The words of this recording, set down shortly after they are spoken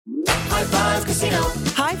High Five Casino.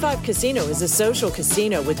 High Five Casino is a social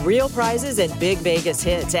casino with real prizes and big Vegas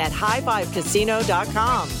hits at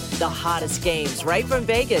highfivecasino.com. The hottest games right from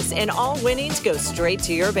Vegas, and all winnings go straight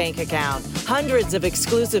to your bank account. Hundreds of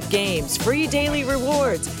exclusive games, free daily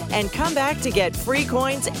rewards, and come back to get free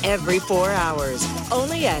coins every 4 hours.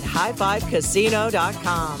 Only at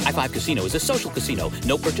highfivecasino.com. High Five Casino is a social casino.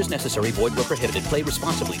 No purchase necessary. Void where prohibited. Play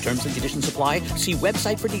responsibly. Terms and conditions apply. See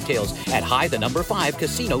website for details at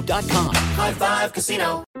high5casino.com. High Five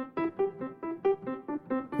Casino.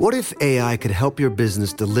 What if AI could help your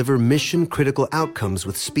business deliver mission-critical outcomes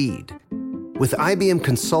with speed? With IBM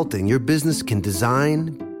Consulting, your business can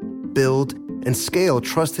design, build, and scale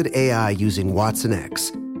trusted AI using Watson X,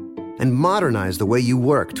 and modernize the way you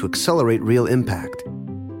work to accelerate real impact.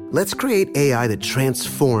 Let's create AI that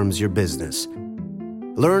transforms your business.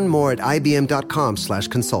 Learn more at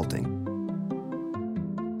ibm.com/consulting.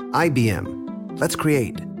 IBM. Let's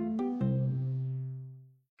create.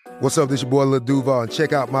 What's up, this your boy Lil Duval, and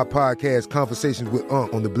check out my podcast, Conversations with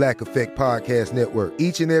Unc, on the Black Effect Podcast Network.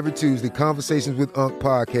 Each and every Tuesday, Conversations with Unc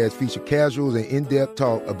podcast feature casual and in-depth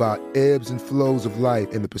talk about ebbs and flows of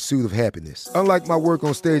life and the pursuit of happiness. Unlike my work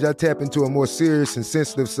on stage, I tap into a more serious and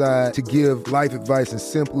sensitive side to give life advice and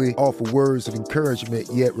simply offer words of encouragement,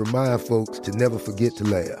 yet remind folks to never forget to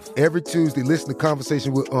laugh. Every Tuesday, listen to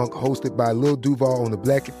Conversation with Unc, hosted by Lil Duval on the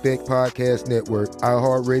Black Effect Podcast Network,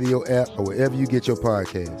 iHeartRadio app, or wherever you get your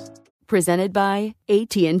podcasts. Presented by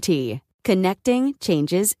AT&T. Connecting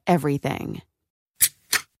changes everything.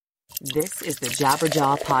 This is the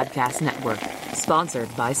Jabberjaw Podcast Network,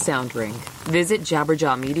 sponsored by Soundring. Visit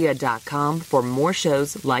jabberjawmedia.com for more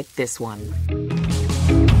shows like this one.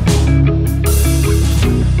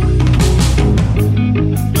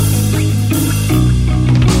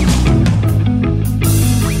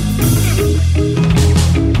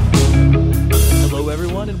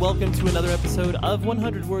 And welcome to another episode of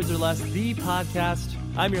 100 Words or Less, the podcast.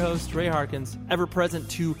 I'm your host, Ray Harkins, ever present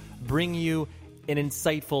to bring you an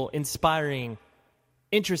insightful, inspiring,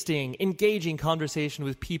 interesting, engaging conversation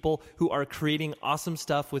with people who are creating awesome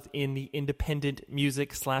stuff within the independent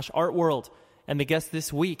music/art world. And the guest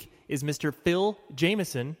this week is Mr. Phil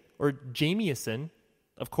Jamieson, or Jamieson.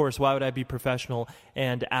 Of course, why would I be professional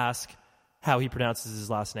and ask how he pronounces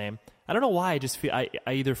his last name? I don't know why. I just feel I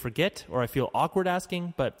either forget or I feel awkward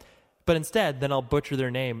asking, but instead, then I'll butcher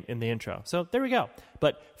their name in the intro. So there we go.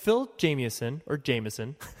 But Phil Jamieson, or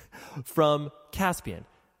Jameson, from Caspian,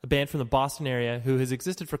 a band from the Boston area who has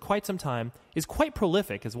existed for quite some time, is quite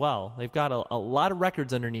prolific as well. They've got a lot of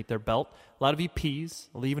records underneath their belt, a lot of EPs,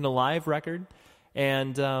 even a live record.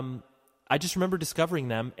 And I just remember discovering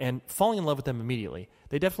them and falling in love with them immediately.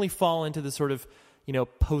 They definitely fall into the sort of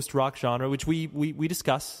post-rock genre, which we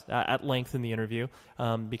discuss at length in the interview,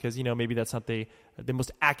 because, maybe that's not the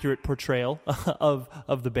most accurate portrayal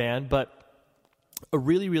of the band, but a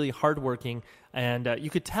really, really hardworking, and you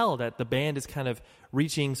could tell that the band is kind of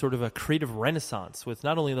reaching sort of a creative renaissance with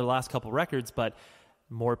not only their last couple records, but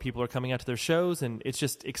more people are coming out to their shows, and it's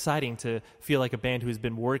just exciting to feel like a band who has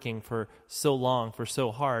been working for so long, for so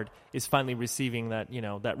hard, is finally receiving that,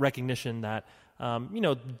 that recognition that,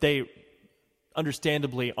 they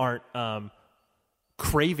understandably aren't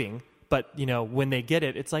craving, but when they get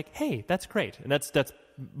it, it's like, hey, that's great. And that's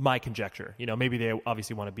my conjecture. Maybe they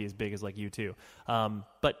obviously want to be as big as like U2.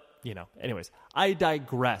 But anyways, I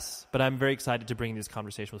digress. But I'm very excited to bring this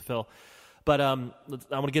conversation with Phil. But I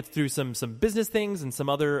want to get through some business things and some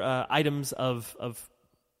other items of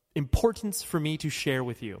importance for me to share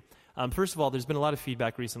with you. First of all, there's been a lot of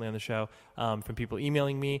feedback recently on the show from people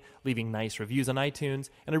emailing me, leaving nice reviews on iTunes,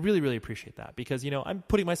 and I really, really appreciate that because, I'm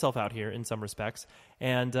putting myself out here in some respects,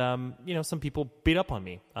 and, some people beat up on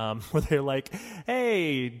me where they're like,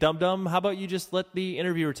 hey, dum-dum, how about you just let the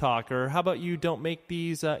interviewer talk, or how about you don't make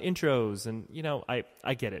these intros, and,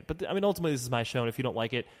 I get it. But, ultimately, this is my show, and if you don't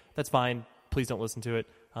like it, that's fine. Please don't listen to it,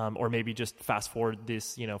 or maybe just fast forward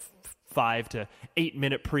this, 5 to 8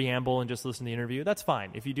 minute preamble and just listen to the interview. That's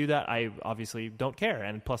fine. If you do that, I obviously don't care,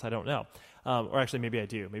 and plus I don't know. Or actually, maybe I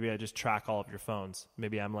do. Maybe I just track all of your phones.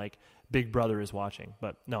 Maybe I'm like, Big Brother is watching,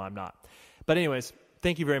 but no, I'm not. But anyways,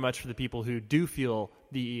 thank you very much for the people who do feel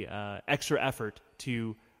the extra effort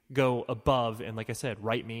to go above and, like I said,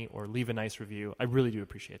 write me or leave a nice review. I really do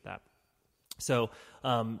appreciate that. So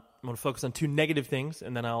I'm going to focus on 2 negative things,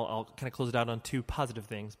 and then I'll kind of close it out on 2 positive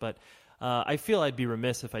things. But I feel I'd be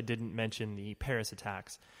remiss if I didn't mention the Paris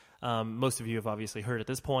attacks. Most of you have obviously heard at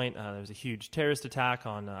this point. There was a huge terrorist attack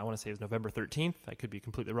on, I want to say it was November 13th. I could be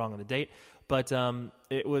completely wrong on the date. But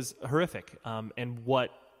it was horrific. And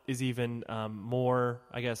what is even more,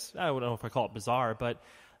 I guess, I don't know if I call it bizarre, but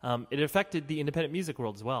it affected the independent music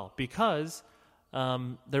world as well, because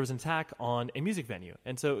there was an attack on a music venue.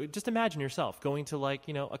 And so just imagine yourself going to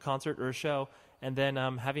a concert or a show and then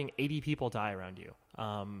having 80 people die around you.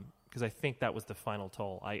 Because I think that was the final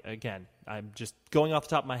toll. I'm just going off the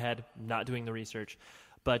top of my head, not doing the research,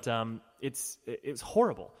 but it was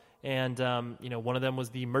horrible. And one of them was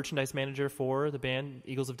the merchandise manager for the band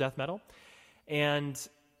Eagles of Death Metal, and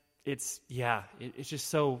it's just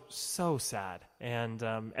so sad. And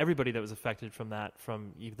everybody that was affected from that,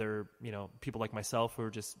 from either people like myself who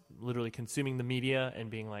are just literally consuming the media and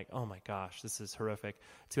being like, oh my gosh, this is horrific,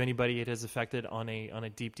 to anybody it has affected on a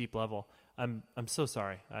deep level. I'm so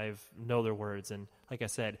sorry. I have no other words. And like I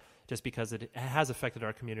said, just because it has affected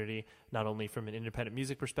our community, not only from an independent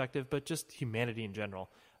music perspective, but just humanity in general.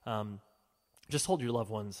 Just hold your loved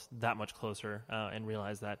ones that much closer and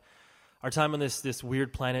realize that our time on this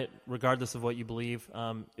weird planet, regardless of what you believe,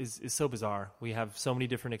 is so bizarre. We have so many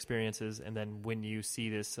different experiences, and then when you see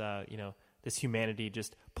this, this humanity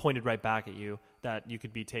just pointed right back at you, that you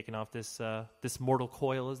could be taken off this mortal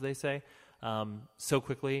coil, as they say, so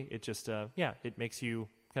quickly. It just it makes you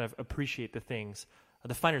kind of appreciate the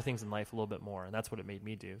finer things in life a little bit more, and that's what it made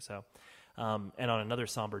me do. So, and on another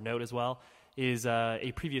somber note as well, is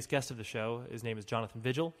a previous guest of the show. His name is Jonathan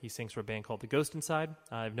Vigil. He sings for a band called The Ghost Inside.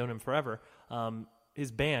 I've known him forever.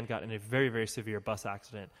 His band got in a very, very severe bus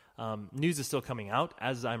accident. News is still coming out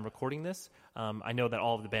as I'm recording this. I know that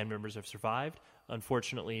all of the band members have survived.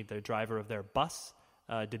 Unfortunately, the driver of their bus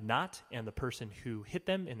did not, and the person who hit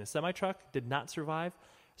them in the semi-truck did not survive.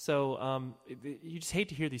 So you just hate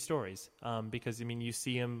to hear these stories because, you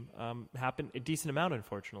see them happen a decent amount,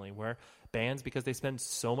 unfortunately, where bands, because they spend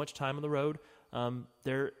so much time on the road,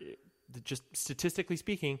 they're just statistically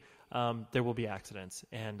speaking, there will be accidents.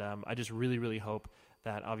 And I just really, really hope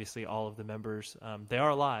that obviously all of the members, they are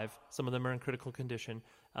alive. Some of them are in critical condition,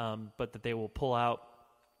 but that they will pull out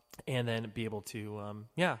and then be able to,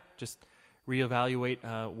 just reevaluate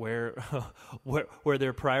where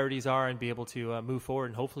their priorities are and be able to move forward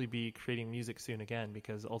and hopefully be creating music soon again,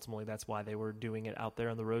 because ultimately that's why they were doing it out there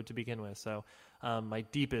on the road to begin with. So my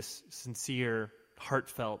deepest, sincere,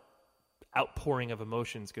 heartfelt outpouring of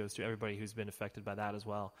emotions goes to everybody who's been affected by that as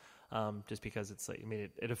well. Just because it's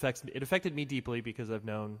it affected me deeply, because I've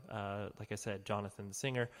known, like I said, Jonathan the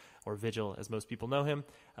singer, or Vigil as most people know him,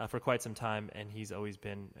 for quite some time, and he's always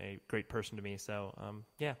been a great person to me. So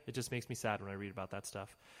it just makes me sad when I read about that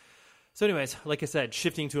stuff. So anyways, like I said,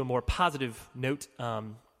 shifting to a more positive note,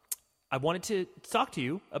 I wanted to talk to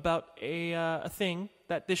you about a thing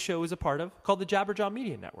that this show is a part of, called the Jabberjaw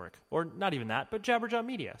Media Network, or not even that, but Jabberjaw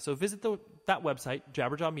Media. So visit that website,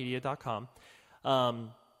 jabberjawmedia.com.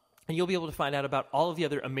 And you'll be able to find out about all of the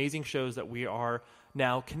other amazing shows that we are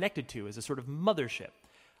now connected to as a sort of mothership.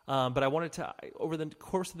 But I wanted to, over the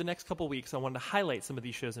course of the next couple of weeks, I wanted to highlight some of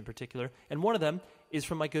these shows in particular. And one of them is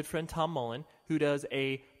from my good friend Tom Mullen, who does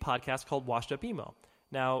a podcast called Washed Up Emo.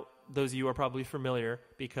 Now, those of you are probably familiar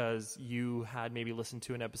because you had maybe listened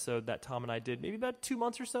to an episode that Tom and I did maybe about 2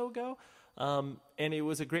 months or so ago. And it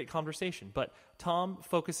was a great conversation. But Tom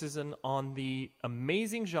focuses on the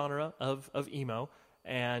amazing genre of emo,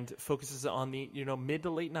 and focuses on the mid to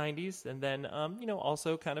late 90s, and then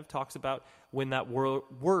also kind of talks about when that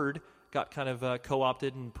word got kind of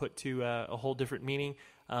co-opted and put to a whole different meaning,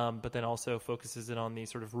 but then also focuses in on the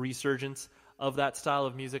sort of resurgence of that style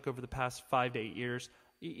of music over the past 5 to 8 years.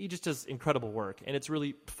 He just does incredible work, and it's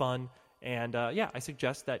really fun. And I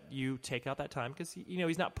suggest that you take out that time, because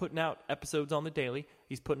he's not putting out episodes on the daily.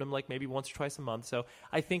 He's putting them like maybe once or twice a month. So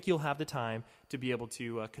I think you'll have the time to be able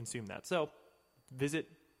to consume that. So visit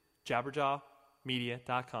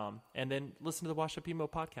jabberjawmedia.com and then listen to the Washed Up Emo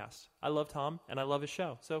podcast. I love Tom and I love his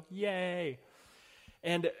show. So yay.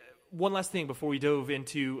 And one last thing before we dove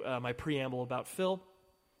into my preamble about Phil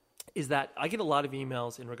is that I get a lot of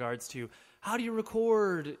emails in regards to how do you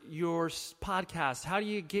record your podcast? How do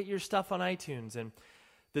you get your stuff on iTunes? And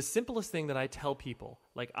the simplest thing that I tell people,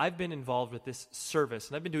 like, I've been involved with this service,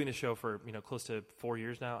 and I've been doing the show for close to 4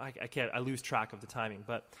 years now. I lose track of the timing,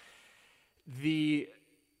 but the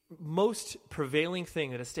most prevailing thing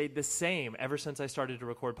that has stayed the same ever since I started to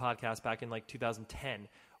record podcasts back in like 2010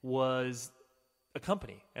 was a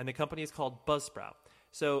company, and the company is called Buzzsprout.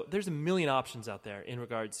 So there's a million options out there in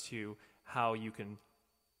regards to how you can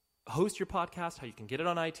host your podcast, how you can get it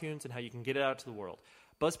on iTunes, and how you can get it out to the world.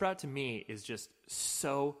 Buzzsprout to me is just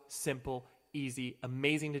so simple, easy,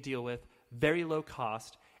 amazing to deal with, very low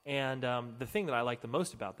cost. And the thing that I like the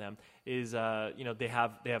most about them is, they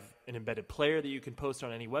have an embedded player that you can post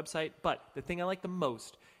on any website. But the thing I like the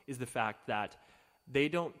most is the fact that they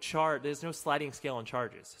don't charge. There's no sliding scale on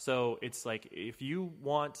charges. So it's like if you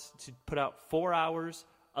want to put out 4 hours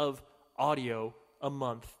of audio a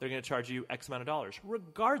month, they're going to charge you X amount of dollars,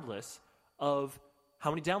 regardless of how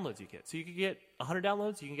many downloads you get. So you could get 100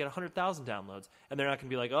 downloads, you can get 100,000 downloads, and they're not going to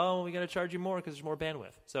be like, oh, we got to charge you more because there's more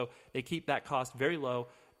bandwidth. So they keep that cost very low,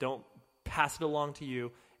 don't pass it along to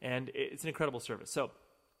you, and it's an incredible service. So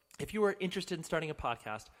if you are interested in starting a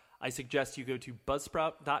podcast, I suggest you go to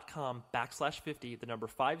buzzsprout.com/50, the number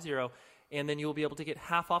 50, and then you'll be able to get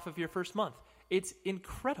half off of your first month. It's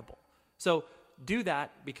incredible. So do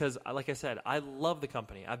that because, like I said, I love the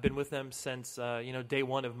company. I've been with them since day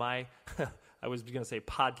one of my I was going to say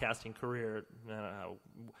podcasting career,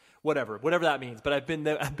 whatever that means. But I've been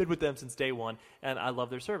with them since day one, and I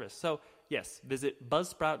love their service. So yes, visit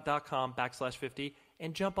buzzsprout.com/50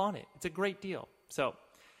 and jump on it. It's a great deal. So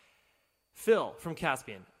Phil from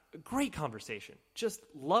Caspian, great conversation. Just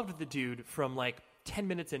loved the dude from like 10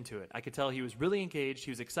 minutes into it. I could tell he was really engaged.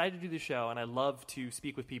 He was excited to do the show, and I love to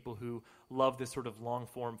speak with people who love this sort of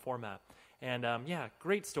long-form format. And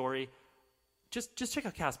great story. Just check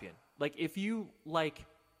out Caspian. Like, if you like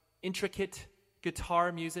intricate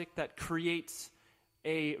guitar music that creates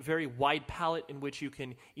a very wide palette in which you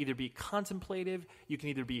can either be contemplative, you can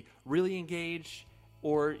either be really engaged,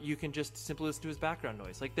 or you can just simply listen to his background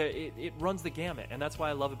noise. Like, it runs the gamut, and that's why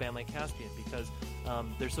I love a band like Caspian, because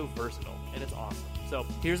they're so versatile, and it's awesome. So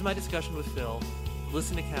here's my discussion with Phil.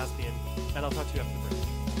 Listen to Caspian, and I'll talk to you after the break.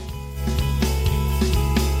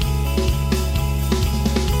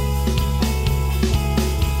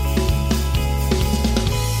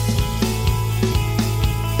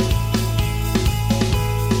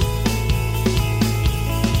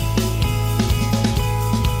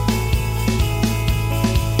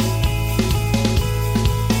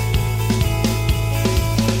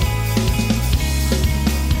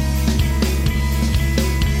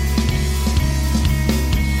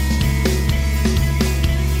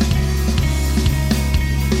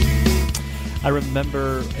 I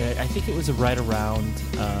remember, I think it was right around,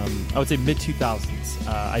 I would say mid-2000s,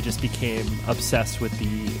 I just became obsessed with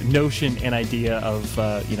the notion and idea of,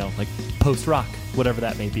 like post-rock, whatever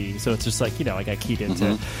that may be. So it's just like, I got keyed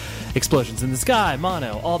into Explosions in the Sky,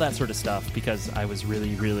 Mono, all that sort of stuff, because I was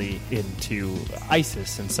really, really into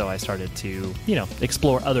ISIS, and so I started to,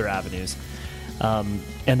 explore other avenues.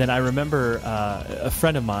 And then I remember a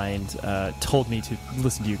friend of mine told me to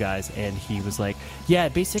listen to you guys, and he was like, yeah,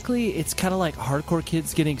 basically it's kind of like hardcore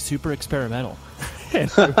kids getting super experimental.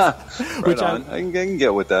 Right on. I can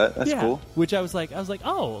get with that. That's cool. Which I was like,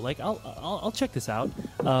 oh, like I'll check this out.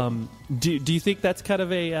 Do you think that's kind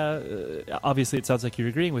of a obviously it sounds like you're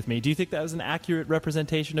agreeing with me. Do you think that was an accurate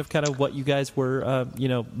representation of kind of what you guys were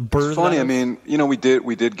birthed? It's funny. I mean,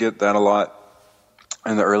 we did get that a lot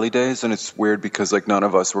in the early days, and it's weird because like none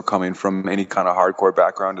of us were coming from any kind of hardcore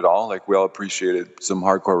background at all. Like we all appreciated some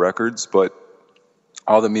hardcore records, but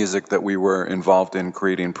all the music that we were involved in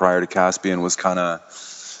creating prior to Caspian was kind of,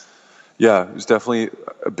 it was definitely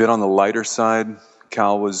a bit on the lighter side.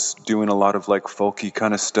 Cal was doing a lot of like folky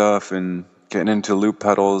kind of stuff and getting into loop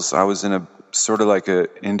pedals. I was in a sort of like a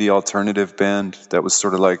indie alternative band that was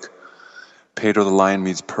sort of like Pedro the Lion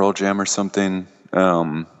meets Pearl Jam or something.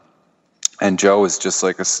 And Joe was just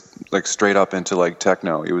like straight up into like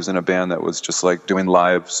techno. He was in a band that was just like doing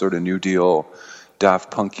live sort of New Deal, Daft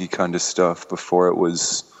Punky kind of stuff before it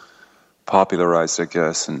was popularized, I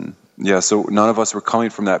guess. And so none of us were coming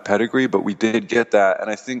from that pedigree, but we did get that. And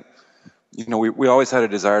I think, we always had a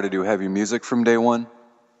desire to do heavy music from day one.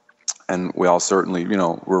 And we all certainly,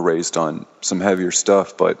 were raised on some heavier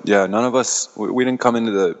stuff. But none of us, we didn't come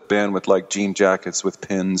into the band with like jean jackets with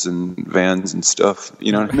pins and Vans and stuff.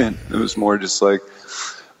 You know what I mean? It was more just like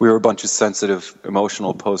we were a bunch of sensitive,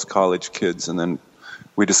 emotional post-college kids. And then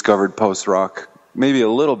we discovered post-rock, maybe a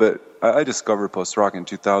little bit. I discovered post-rock in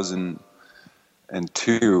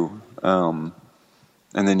 2002. And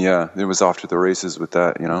then, it was off to the races with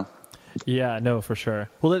that, Yeah, no, for sure.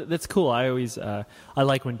 Well, that's cool. I always, I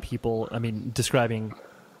like when people, describing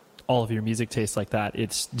all of your music tastes like that.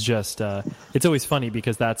 It's just, it's always funny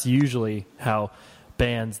because that's usually how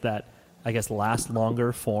bands that, I guess, last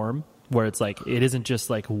longer form, where it's like, it isn't just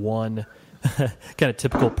like one kind of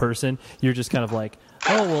typical person. You're just kind of like,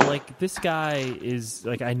 oh, well, like this guy is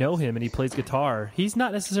like, I know him and he plays guitar. He's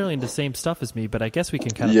not necessarily into the same stuff as me, but I guess we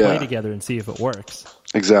can kind of play together and see if it works.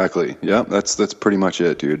 Exactly. Yeah, that's pretty much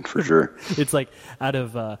it, dude, for sure. It's like out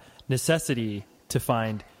of necessity to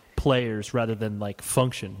find players rather than like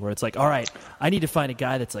function, where it's like, all right, I need to find a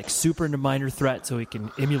guy that's like super into Minor Threat so he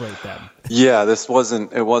can emulate them. Yeah, it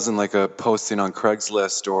wasn't like a posting on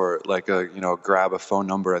Craigslist or like a, grab a phone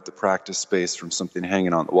number at the practice space from something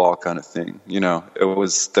hanging on the wall kind of thing.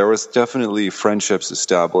 There was definitely friendships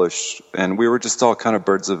established, and we were just all kind of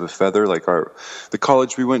birds of a feather. Like the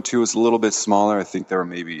college we went to was a little bit smaller. I think there were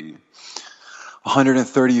maybe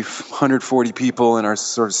 130, 140 people in our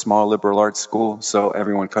sort of small liberal arts school. So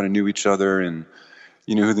everyone kind of knew each other, and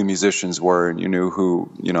you knew who the musicians were, and you knew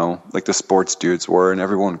who, like the sports dudes were, and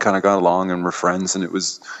everyone kind of got along and were friends. And it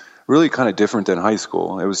was really kind of different than high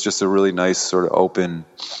school. It was just a really nice sort of open,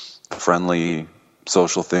 friendly,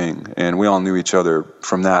 social thing. And we all knew each other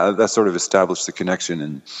from that. That sort of established the connection.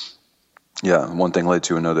 And yeah, one thing led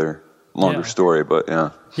to another. Longer story, but yeah.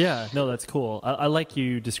 Yeah, no, that's cool. I like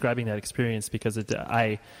you describing that experience because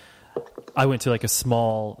I went to like a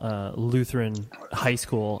small Lutheran high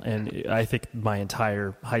school, and I think my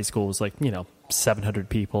entire high school was like 700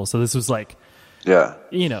 people. So this was like,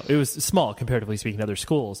 it was small comparatively speaking to other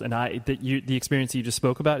schools. And the experience that you just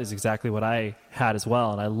spoke about is exactly what I had as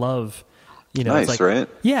well. And I love. Nice, it's like, right?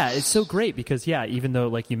 Yeah, it's so great because, even though,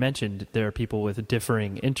 like you mentioned, there are people with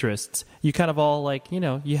differing interests, you kind of all, like,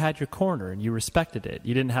 you had your corner and you respected it.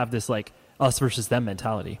 You didn't have this, like, us versus them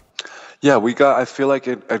mentality. Yeah, I feel like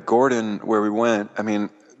at Gordon, where we went, I mean,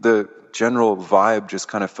 the general vibe just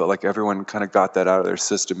kind of felt like everyone kind of got that out of their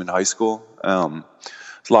system in high school. There's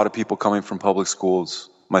a lot of people coming from public schools,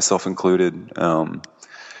 myself included.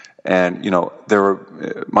 And,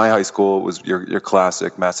 my high school was your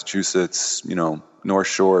classic Massachusetts, North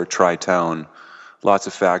Shore, Tri-Town, lots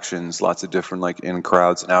of factions, lots of different like in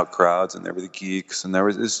crowds and out crowds, and there were the geeks, and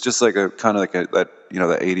it's just like a kind of like that, the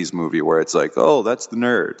 80s movie where it's like, oh, that's the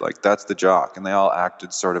nerd, like that's the jock, and they all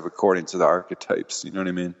acted sort of according to the archetypes, you know what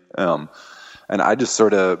I mean? And I just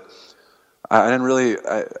sort of, I didn't really,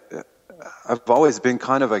 I've always been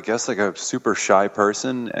kind of, I guess, like a super shy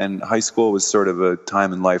person, and high school was sort of a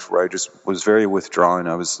time in life where I just was very withdrawn.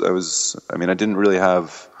 I didn't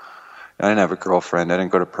have a girlfriend. I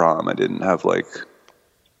didn't go to prom. I didn't have like,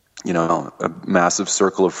 a massive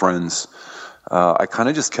circle of friends. I kind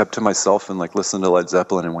of just kept to myself and like listened to Led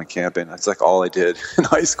Zeppelin and went camping. That's like all I did in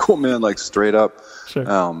high school, man, like straight up. Sure.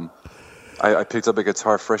 I picked up a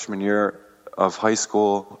guitar freshman year of high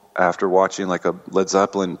school after watching like a Led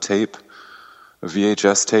Zeppelin tape, a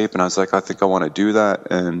VHS tape, and I was like, I think I want to do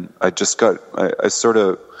that. And I just sort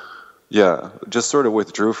of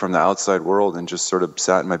withdrew from the outside world and just sort of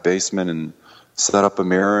sat in my basement and set up a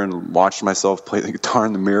mirror and watched myself play the guitar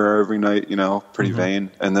in the mirror every night, pretty vain.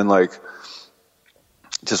 And then like,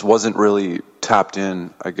 just wasn't really tapped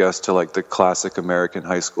in, I guess, to like the classic American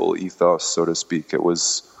high school ethos, so to speak. It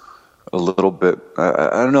was a little bit,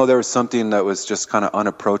 I don't know, there was something that was just kind of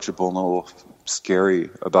unapproachable and a little scary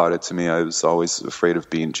about it to me. I was always afraid of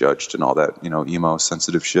being judged and all that, emo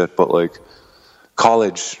sensitive shit. But like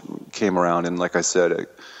college came around, and like I said, it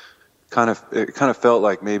kind of felt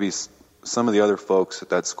like maybe some of the other folks at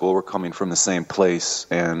that school were coming from the same place.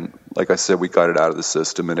 And like I said, we got it out of the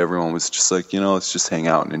system, and everyone was just like, let's just hang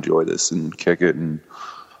out and enjoy this and kick it. And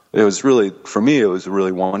it was really, for me, it was a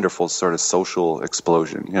really wonderful sort of social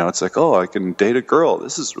explosion. It's like, oh, I can date a girl.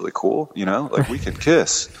 This is really cool. Like we can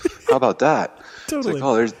kiss. How about that? Totally. It's like,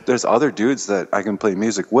 oh, there's other dudes that I can play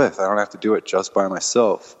music with. I don't have to do it just by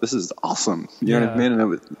myself. This is awesome. You know what I mean?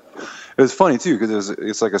 And it was funny too, because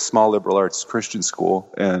it's like a small liberal arts Christian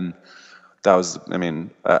school, and that was,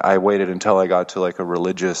 I waited until I got to like a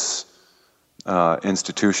religious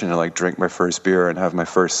institution to like drink my first beer and have my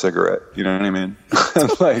first cigarette. You know what I mean?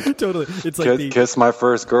 Like totally. It's like kiss my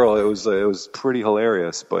first girl. It was pretty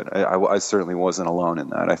hilarious, but I certainly wasn't alone in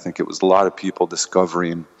that. I think it was a lot of people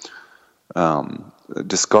discovering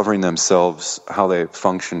themselves, how they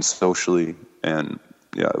function socially, and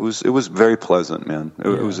it was very pleasant, man. It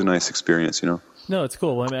was a nice experience, No, it's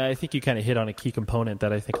cool. I think you kind of hit on a key component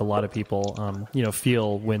that I think a lot of people,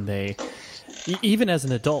 feel when they, even as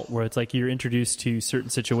an adult, where it's like you're introduced to certain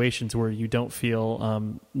situations where you don't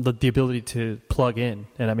feel the ability to plug in.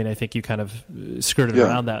 And I think you kind of skirted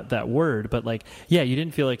around that word, but like, you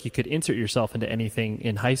didn't feel like you could insert yourself into anything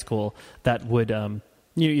in high school that would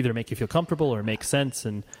either make you feel comfortable or make sense.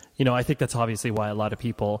 And, I think that's obviously why a lot of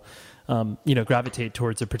people gravitate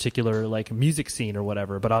towards a particular like music scene or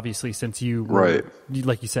whatever. But obviously, since you were,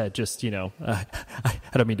 like you said, just I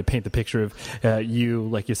don't mean to paint the picture of you,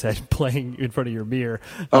 like you said, playing in front of your mirror.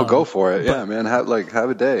 Oh, go for it, yeah, man. Have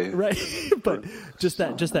a day, right? But just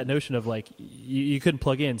that notion of like you couldn't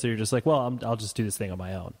plug in, so you're just like, well, I'll just do this thing on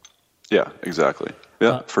my own. Yeah, exactly.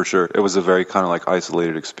 Yeah, for sure. It was a very kind of like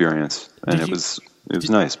isolated experience, and it was was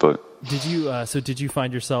nice. But did you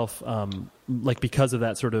find yourself like, because of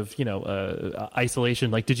that sort of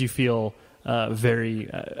isolation? Like, did you feel very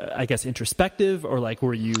I guess introspective, or like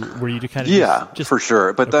were you to kind of just for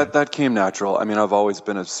sure? But okay. that came natural. I mean, I've always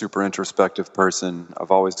been a super introspective person. I've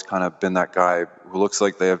always kind of been that guy who looks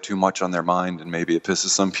like they have too much on their mind, and maybe it pisses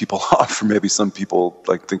some people off, or maybe some people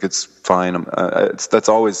like think it's fine. That's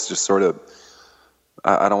always just sort of,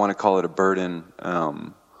 I don't want to call it a burden,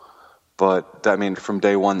 but I mean, from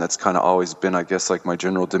day one, that's kind of always been, I guess, like my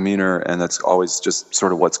general demeanor, and that's always just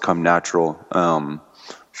sort of what's come natural.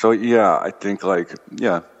 So yeah, I think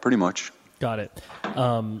pretty much. Got it.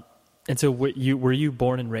 And so were you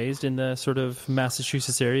born and raised in the sort of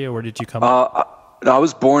Massachusetts area? Where did you come up? I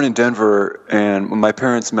was born in Denver, and my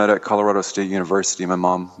parents met at Colorado State University. My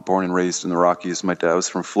mom born and raised in the Rockies. My dad was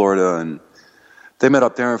from Florida, and they met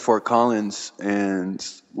up there in Fort Collins and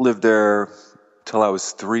lived there till I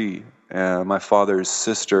was 3. And my father's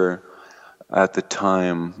sister at the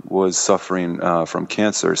time was suffering from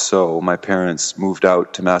cancer, so my parents moved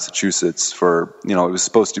out to Massachusetts for, it was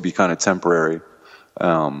supposed to be kind of temporary,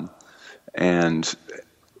 and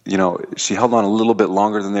she held on a little bit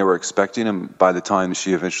longer than they were expecting, and by the time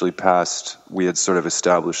she eventually passed, we had sort of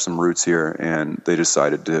established some roots here, and they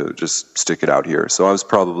decided to just stick it out here. So I was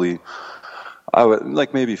probably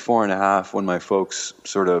like maybe 4.5 when my folks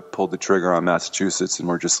sort of pulled the trigger on Massachusetts and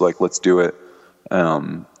were just like, let's do it. I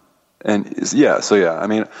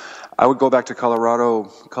mean, I would go back to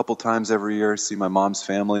Colorado a couple times every year, see my mom's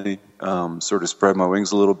family, sort of spread my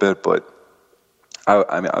wings a little bit. But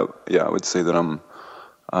I would say that I'm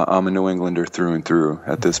a New Englander through and through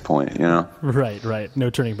at this point, Right. No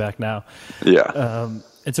turning back now. Yeah.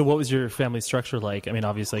 And so what was your family structure like? I mean,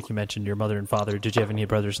 obviously, like you mentioned, your mother and father. Did you have any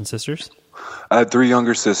brothers and sisters? I had 3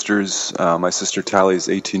 younger sisters. My sister Tally is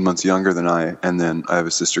 18 months younger than I, and then I have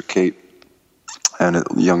a sister Kate and a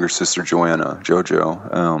younger sister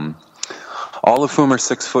JoJo. All of whom are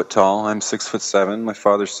 6 foot tall. I'm 6'7". My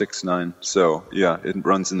father's 6'9". So yeah, it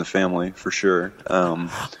runs in the family for sure.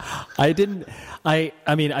 I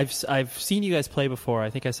mean, I've seen you guys play before.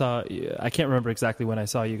 I think I can't remember exactly when I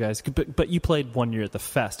saw you guys, but you played 1 year at the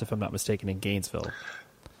Fest, if I'm not mistaken, in Gainesville.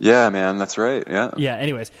 Yeah, man, that's right. Yeah. Yeah.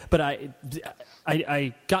 Anyways, but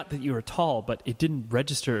I got that you were tall, but it didn't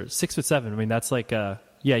register 6'7". I mean, that's like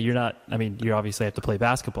you're not. I mean, you obviously have to play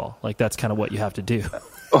basketball. Like that's kind of what you have to do.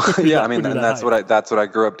 Yeah, I mean, and that's what I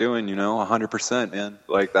grew up doing. 100%, man.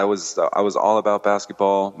 Like I was all about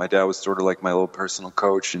basketball. My dad was sort of like my little personal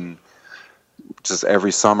coach, and just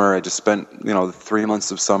every summer I just spent 3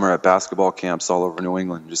 months of summer at basketball camps all over New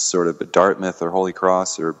England, just sort of at Dartmouth or Holy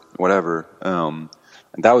Cross or whatever. And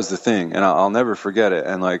that was the thing, and I'll never forget it.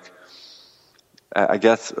 And like, I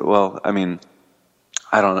guess, well, I mean,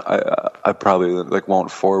 I probably like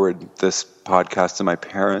won't forward this podcast to my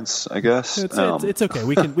parents, I guess. It's okay.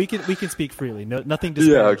 We can speak freely. No, nothing.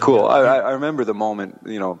 Yeah, cool. I remember the moment,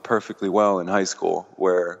 perfectly well in high school,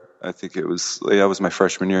 where I think it was my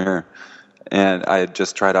freshman year, and I had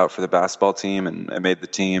just tried out for the basketball team, and I made the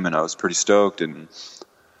team, and I was pretty stoked. And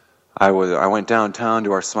I went downtown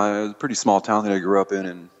to our pretty small town that I grew up in,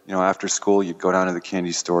 and after school you'd go down to the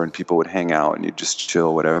candy store and people would hang out and you'd just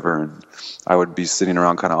chill, whatever, and I would be sitting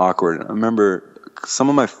around kind of awkward. And I remember some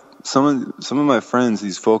of my friends,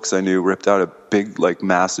 these folks I knew, ripped out a big, like,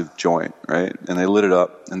 massive joint, right? And they lit it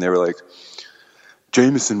up and they were like,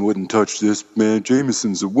 Jameson wouldn't touch this, man.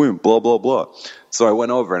 Jameson's a wimp, blah, blah, blah. So I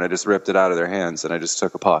went over and I just ripped it out of their hands and I just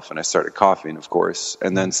took a puff and I started coughing, of course.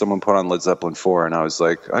 And then someone put on Led Zeppelin 4 and I was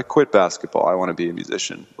like, I quit basketball. I want to be a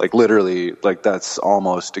musician. Like literally, like that's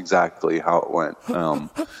almost exactly how it went. I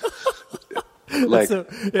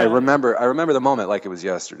remember the moment like it was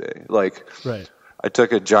yesterday. Like, right. I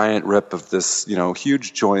took a giant rip of this,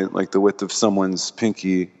 huge joint, like the width of someone's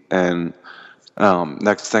pinky, and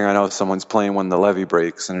next thing I know, someone's playing When the Levee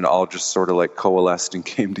Breaks, and it all just sort of like coalesced and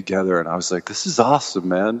came together, and I was like, this is awesome,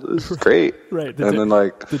 man. This is great. Right. And then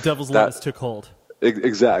like the devil's lettuce took hold.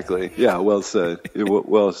 Exactly. Yeah, well said.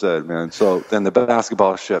 Well said, man. So then the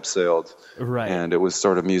basketball ship sailed. Right. And it was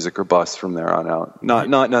sort of music or bust from there on out.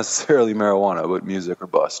 Not necessarily marijuana, but music or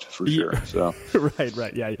bust for sure. So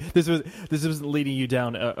Right. Yeah. This was leading you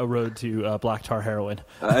down a road to black tar heroin.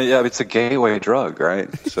 Yeah, it's a gateway drug,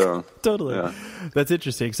 right? So totally. Yeah. That's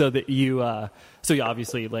interesting. So that you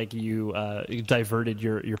obviously like you diverted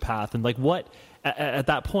your path, and like what at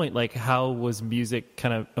that point, like, how was music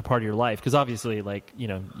kind of a part of your life? Because obviously, like,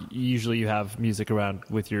 usually you have music around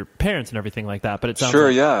with your parents and everything like that. But it sounds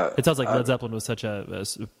it sounds like Led Zeppelin was such a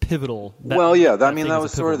pivotal. That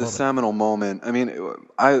was sort of the seminal moment. I mean,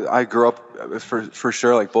 I grew up for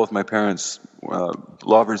sure. Like, both my parents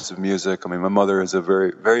lovers of music. I mean, my mother is a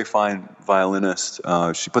very, very fine violinist.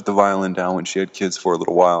 She put the violin down when she had kids for a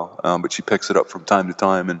little while, but she picks it up from time to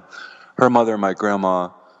time. And her mother, my grandma,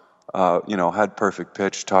 had perfect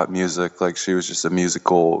pitch, taught music. Like, she was just a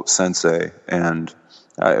musical sensei. And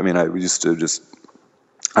I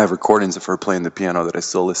have recordings of her playing the piano that I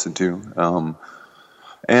still listen to.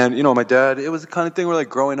 And my dad, it was the kind of thing where, like,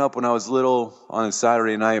 growing up when I was little, on a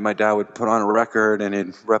Saturday night, my dad would put on a record and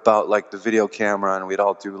he'd rep out, like, the video camera, and we'd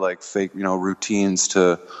all do, like, fake, routines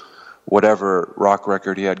to whatever rock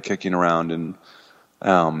record he had kicking around. And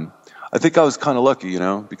I think I was kind of lucky,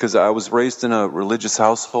 because I was raised in a religious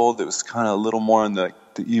household that was kind of a little more on the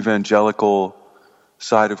evangelical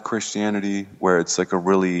side of Christianity, where it's like a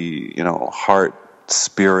really, heart,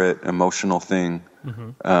 spirit, emotional thing,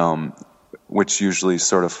 which usually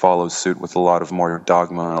sort of follows suit with a lot of more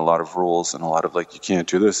dogma and a lot of rules and a lot of, like, you can't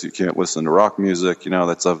do this, you can't listen to rock music,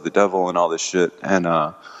 that's of the devil and all this shit. And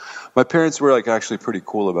my parents were, like, actually pretty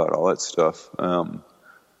cool about all that stuff.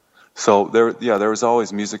 So there was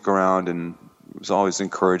always music around, and it was always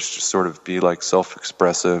encouraged to sort of be, like,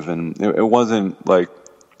 self-expressive, and it wasn't, like,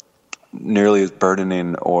 nearly as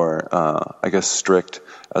burdening or I guess strict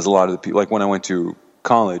as a lot of the people. Like, when I went to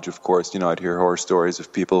college, of course, I'd hear horror stories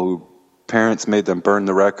of people who parents made them burn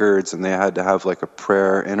the records, and they had to have, like, a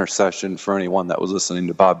prayer intercession for anyone that was listening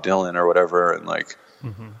to Bob Dylan or whatever, and, like,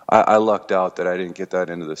 I lucked out that I didn't get that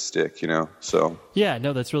into the stick, so. Yeah,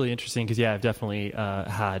 no, that's really interesting because, I've definitely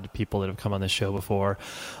had people that have come on this show before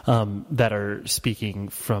that are speaking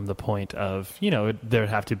from the point of, there'd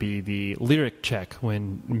have to be the lyric check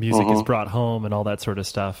when music is brought home and all that sort of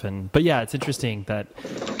stuff. But yeah, it's interesting that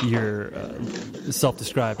you're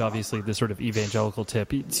self-described, obviously, the sort of evangelical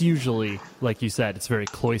tip. It's usually, like you said, it's very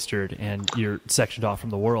cloistered and you're sectioned off from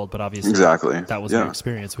the world, but obviously that was your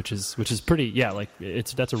experience, which is pretty,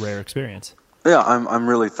 that's a rare experience. Yeah, I'm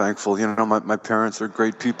really thankful. My parents are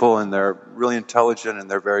great people, and they're really intelligent, and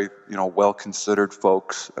they're very, well-considered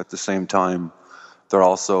folks. At the same time, they're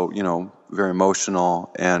also, very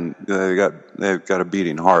emotional, and they've got a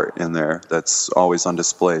beating heart in there that's always on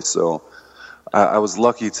display. So I was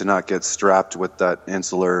lucky to not get strapped with that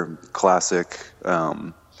insular classic,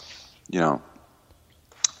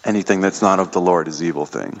 anything that's not of the Lord is evil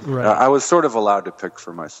thing. Right. I was sort of allowed to pick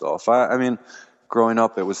for myself. I mean, growing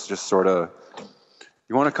up, it was just sort of,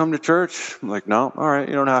 you want to come to church? I'm like, no, all right,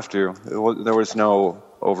 you don't have to. There was no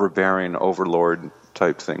overbearing overlord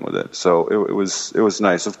type thing with it. So it was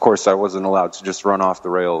nice. Of course, I wasn't allowed to just run off the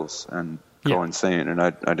rails and go insane, and I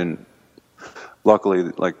didn't. Luckily,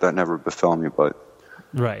 like, that never befell me, but.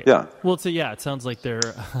 Right. Yeah. Well, it sounds like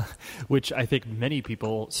which I think many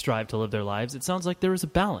people strive to live their lives. It sounds like there was a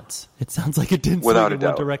balance. It sounds like it didn't swing in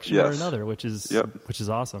one direction or another, which is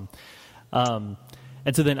awesome.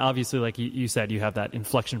 And so then obviously, like you said, you have that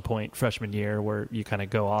inflection point freshman year where you kind of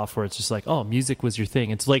go off, where it's just like, oh, music was your thing.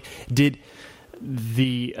 It's like, did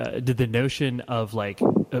the notion of, like,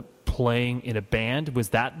 playing in a band, was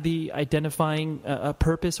that the identifying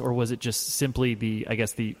purpose, or was it just simply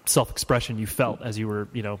the self-expression you felt as you were,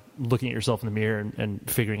 looking at yourself in the mirror and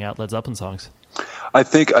figuring out Led Zeppelin songs? I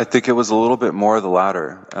think it was a little bit more of the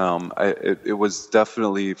latter. It was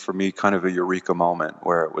definitely, for me, kind of a eureka moment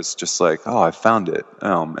where it was just like, oh, I found it.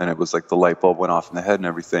 And it was like the light bulb went off in the head and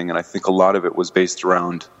everything. And I think a lot of it was based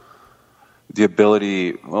around the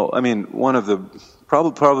ability, one of the,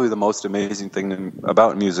 probably the most amazing thing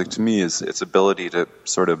about music to me is its ability to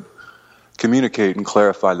sort of communicate and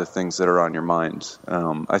clarify the things that are on your mind.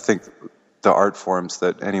 I think the art forms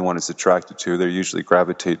that anyone is attracted to, they usually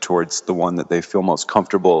gravitate towards the one that they feel most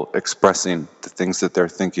comfortable expressing the things that they're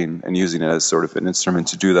thinking and using it as sort of an instrument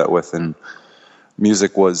to do that with. And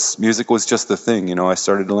music was just the thing. I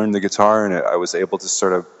started to learn the guitar, and I was able to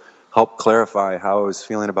sort of help clarify how I was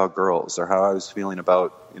feeling about girls, or how I was feeling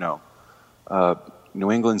about, New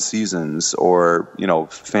England seasons, or,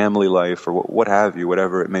 family life, or what have you,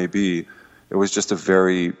 whatever it may be. It was just a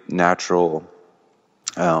very natural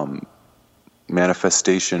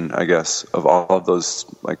manifestation, I guess, of all of those,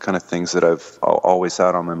 like, kind of things that I've always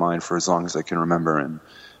had on my mind for as long as I can remember. And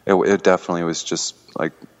it definitely was just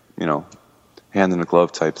like, hand in the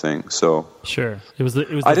glove type thing. So sure, it was.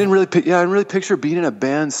 I didn't really picture being in a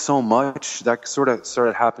band so much. That sort of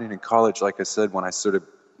started happening in college. Like I said, when I sort of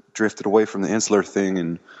drifted away from the insular thing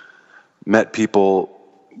and met people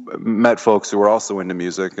met folks who were also into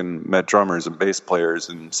music, and met drummers and bass players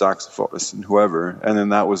and saxophonists and whoever. And then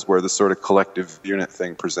that was where the sort of collective unit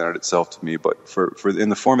thing presented itself to me. But for in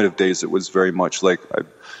the formative days, it was very much like I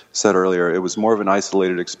said earlier, it was more of an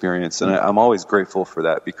isolated experience. And I'm always grateful for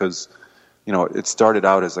that, because, you know, it started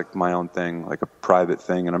out as like my own thing, like a private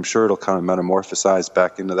thing. And I'm sure it'll kind of metamorphosize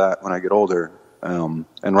back into that when I get older. And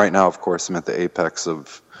right now, of course, I'm at the apex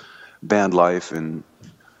of band life and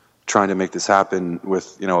trying to make this happen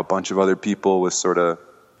with, you know, a bunch of other people with sort of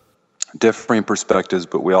differing perspectives,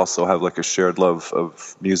 but we also have like a shared love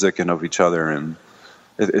of music and of each other, and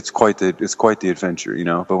it's quite the adventure, you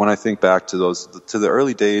know. But when I think back to the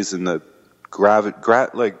early days and the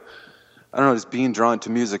like, I don't know, just being drawn to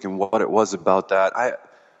music and what it was about that.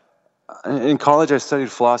 In college I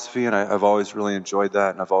studied philosophy, and I've always really enjoyed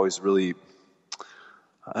that, and I've always really,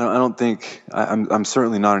 I'm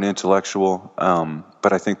certainly not an intellectual,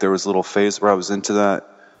 but I think there was a little phase where I was into that,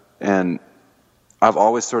 and I've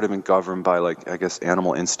always sort of been governed by, like, I guess,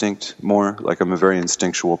 animal instinct more. Like, I'm a very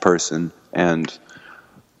instinctual person, and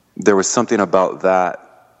there was something about that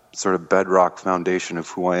sort of bedrock foundation of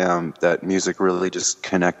who I am that music really just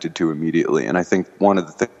connected to immediately. And I think one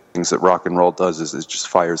of the things that rock and roll does is it just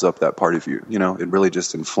fires up that part of you, you know? It really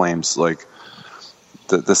just inflames, like,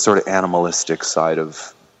 the sort of animalistic side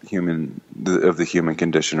of the human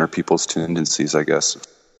condition, or people's tendencies, I guess.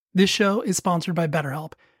 This show is sponsored by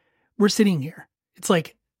BetterHelp. We're sitting here. It's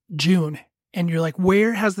like June, and you're like,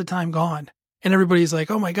 where has the time gone? And everybody's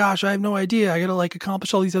like, oh my gosh, I have no idea. I got to like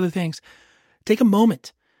accomplish all these other things. Take a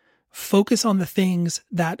moment. Focus on the things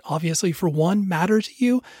that obviously, for one, matter to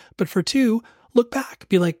you, but for two, look back.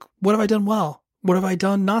 Be like, what have I done well? What have I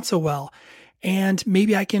done not so well? And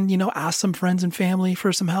maybe I can, you know, ask some friends and family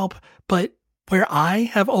for some help. But where I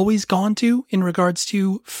have always gone to in regards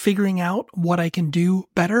to figuring out what I can do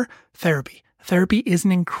better, therapy. Therapy is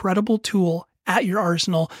an incredible tool at your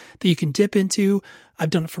arsenal that you can dip into.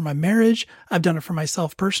 I've done it for my marriage. I've done it for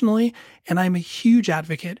myself personally. And I'm a huge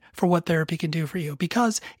advocate for what therapy can do for you,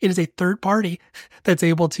 because it is a third party that's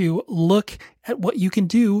able to look at what you can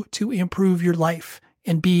do to improve your life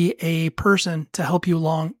and be a person to help you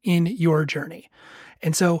along in your journey.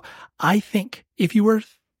 And so I think if you were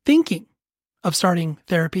thinking of starting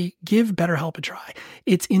therapy, give BetterHelp a try.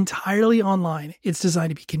 It's entirely online. It's designed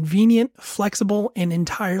to be convenient, flexible, and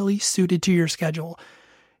entirely suited to your schedule.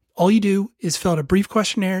 All you do is fill out a brief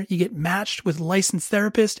questionnaire, you get matched with a licensed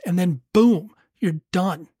therapist, and then boom, you're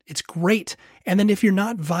done. It's great. And then if you're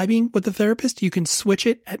not vibing with the therapist, you can switch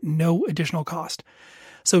it at no additional cost.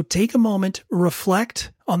 So take a moment,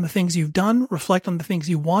 reflect on the things you've done, reflect on the things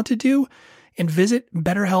you want to do, and visit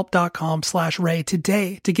betterhelp.com/Ray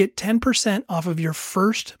today to get 10% off of your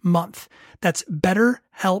first month. That's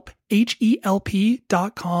BetterHelp,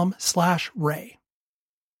 HELP.com/Ray.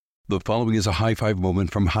 The following is a high five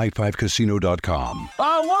moment from highfivecasino.com.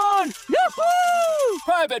 I won! Yahoo!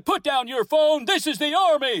 Private, put down your phone. This is the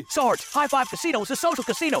Army. Sarge, High Five Casino is a social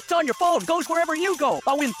casino. It's on your phone. Goes wherever you go.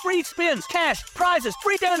 I win free spins, cash, prizes,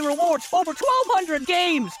 free daily rewards, over 1,200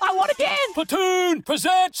 games. I won again. Platoon,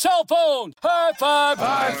 present cell phone. High Five.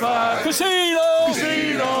 High Five. Casino.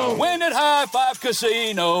 Casino. Win at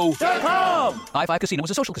highfivecasino.com. High Five Casino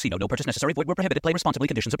is a social casino. No purchase necessary. Void where prohibited. Play responsibly.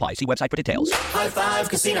 Conditions apply. See website for details. High Five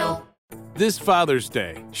Casino. This Father's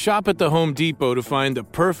Day, shop at the Home Depot to find the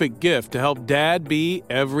perfect gift to help Dad be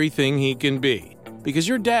everything he can be. Because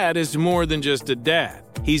your dad is more than just a dad.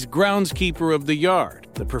 He's groundskeeper of the yard,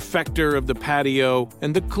 the perfecter of the patio,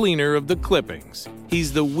 and the cleaner of the clippings.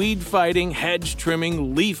 He's the weed-fighting,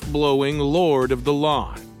 hedge-trimming, leaf-blowing lord of the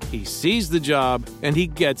lawn. He sees the job, and he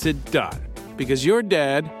gets it done. Because your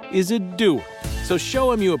dad is a doer. So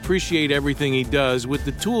show him you appreciate everything he does with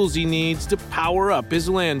the tools he needs to power up his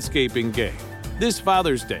landscaping game. This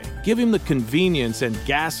Father's Day, give him the convenience and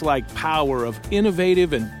gas-like power of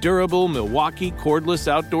innovative and durable Milwaukee cordless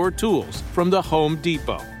outdoor tools from the Home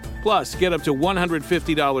Depot. Plus, get up to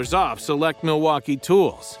 $150 off select Milwaukee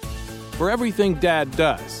tools. For everything Dad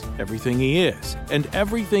does, everything he is, and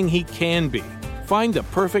everything he can be, find the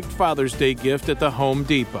perfect Father's Day gift at the Home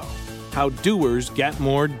Depot. How doers get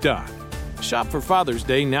more done. Shop for Father's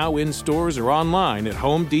Day now in stores or online at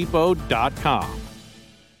homedepot.com.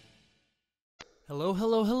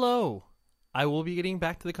 Hello. I will be getting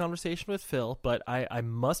back to the conversation with Phil, but I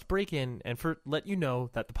must break in and let you know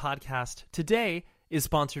that the podcast today is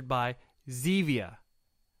sponsored by Zevia.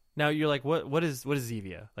 Now you're like, what is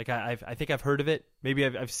Zevia? Like I think I've heard of it. Maybe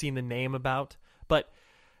I've seen the name about, but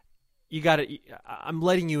I'm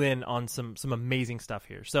letting you in on some amazing stuff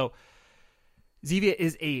here. So Zevia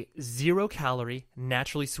is a 0-calorie,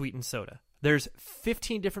 naturally sweetened soda. There's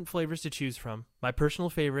 15 different flavors to choose from. My personal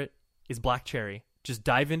favorite is black cherry. Just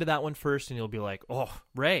dive into that one first and you'll be like, oh,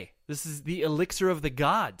 Ray, this is the elixir of the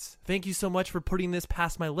gods. Thank you so much for putting this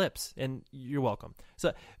past my lips. And you're welcome.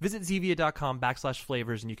 So visit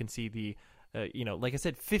Zevia.com/flavors and you can see the, like I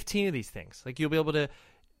said, 15 of these things. Like you'll be able to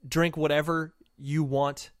drink whatever you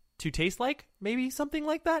want to taste like, maybe something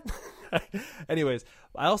like that. Anyways,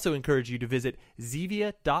 I also encourage you to visit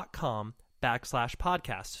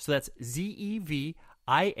Zevia.com/podcast. So that's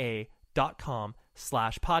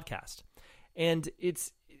ZEVIA.com/podcast. And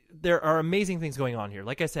there are amazing things going on here.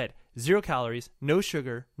 Like I said, 0 calories, no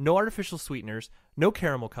sugar, no artificial sweeteners, no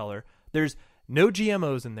caramel color. There's no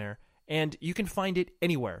GMOs in there, and you can find it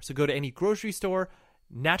anywhere. So go to any grocery store,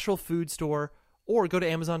 natural food store, or go to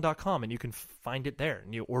Amazon.com and you can find it there.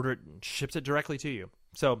 And you order it and ships it directly to you.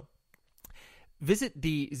 So visit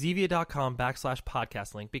the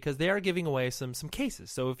Zevia.com/podcast link because they are giving away some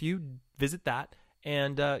cases. So if you visit that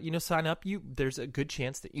and sign up, there's a good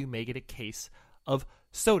chance that you may get a case of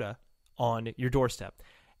soda on your doorstep.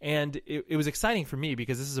 And it was exciting for me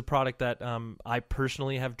because this is a product that I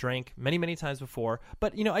personally have drank many, many times before,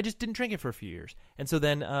 but I just didn't drink it for a few years. And so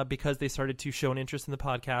then because they started to show an interest in the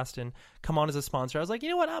podcast and come on as a sponsor, I was like, you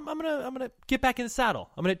know what, I'm gonna get back in the saddle.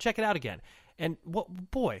 I'm gonna check it out again. And what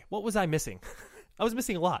was I missing? I was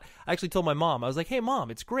missing a lot. I actually told my mom, I was like, hey,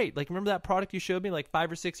 Mom, it's great. Like, remember that product you showed me like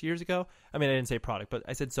 5 or 6 years ago? I mean, I didn't say product, but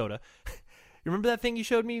I said soda. You remember that thing you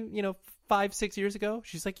showed me, 5, 6 years ago?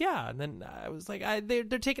 She's like, yeah. And then I was like, they're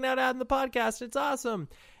taking out ad in the podcast. It's awesome.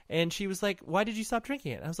 And she was like, why did you stop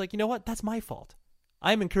drinking it? And I was like, you know what? That's my fault.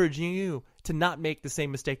 I'm encouraging you to not make the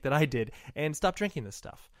same mistake that I did and stop drinking this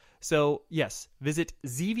stuff. So, yes, visit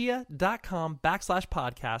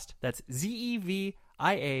Zevia.com/podcast. That's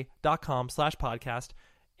ZEVIA.com/podcast.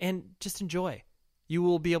 And just enjoy. You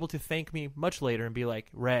will be able to thank me much later and be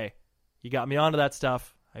like, Ray, you got me onto that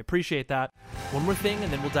stuff. I appreciate that. One more thing,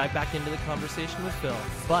 and then we'll dive back into the conversation with Phil.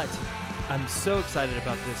 But I'm so excited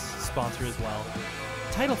about this sponsor as well.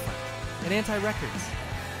 Title Fight and Anti-Records.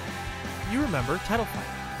 You remember Title Fight.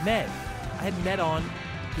 Ned. I had Ned on,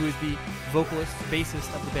 who is the vocalist,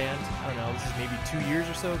 bassist of the band. I don't know, this is maybe 2 years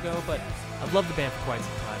or so ago, but I've loved the band for quite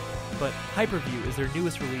some time. But Hyperview is their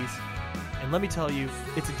newest release, and let me tell you,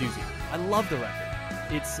 it's a doozy. I love the record.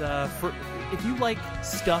 It's if you like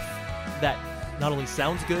stuff that not only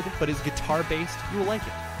sounds good, but is guitar-based, you will like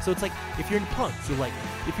it. So it's like, if you're into punk, you'll like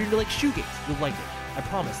it. If you're into like shoegaze, you'll like it. I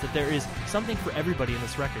promise that there is something for everybody in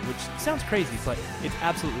this record, which sounds crazy, but it's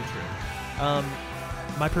absolutely true.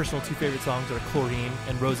 My personal 2 favorite songs are Chlorine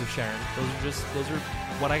and Rose of Sharon. Those are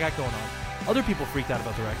what I got going on. Other people freaked out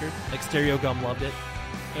about the record, like Stereo Gum loved it,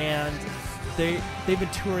 and they've been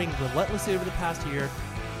touring relentlessly over the past year.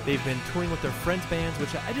 They've been touring with their friends' bands,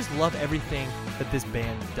 which I just love everything that this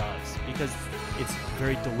band does because it's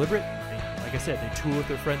very deliberate. Like I said, they tour with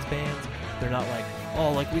their friends' bands. They're not like,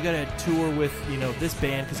 oh, like we got to tour with, this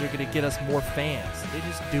band because they're going to get us more fans. They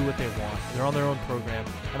just do what they want. They're on their own program,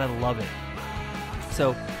 and I love it.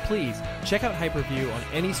 So please check out Hyperview on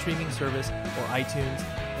any streaming service or iTunes,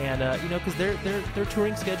 and because their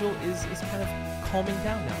touring schedule is kind of calming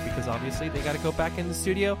down now because obviously they got to go back in the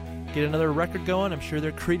studio, get another record going. I'm sure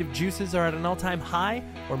their creative juices are at an all-time high,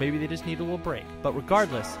 or maybe they just need a little break. But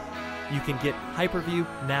regardless, you can get Hyperview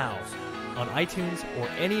now on iTunes or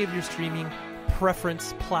any of your streaming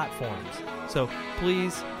preference platforms. So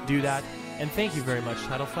please do that. And thank you very much,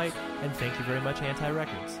 Title Fight, and thank you very much,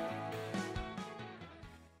 Anti-Records.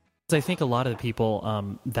 I think a lot of the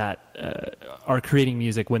people that are creating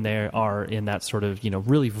music when they are in that sort of,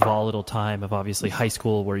 really volatile time of obviously high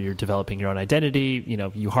school where you're developing your own identity,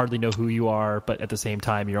 you hardly know who you are, but at the same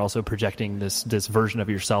time, you're also projecting this version of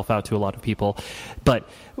yourself out to a lot of people. But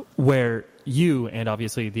where you and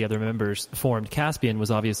obviously the other members formed Caspian was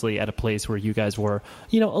obviously at a place where you guys were,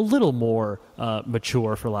 a little more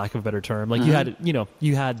mature, for lack of a better term. Like you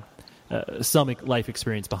had some life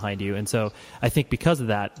experience behind you. And so I think because of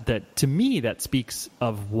that to me, that speaks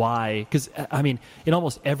of why, because I mean, in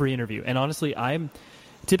almost every interview, and honestly, I'm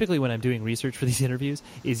typically when I'm doing research for these interviews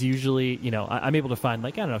is usually, I'm able to find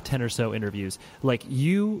 10 or so interviews. Like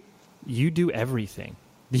you do everything.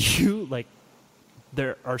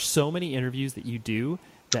 There are so many interviews that you do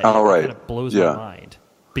that kind of blows my mind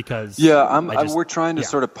because we're trying to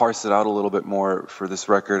sort of parse it out a little bit more for this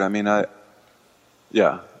record. I mean, I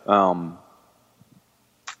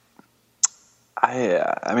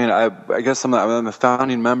guess I'm a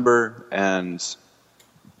founding member, and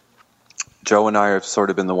Joe and I have sort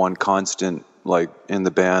of been the one constant, in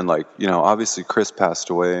the band. Obviously Chris passed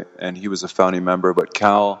away, and he was a founding member, but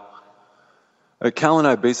Cal Cal and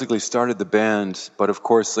I basically started the band, but of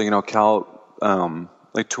course, Cal,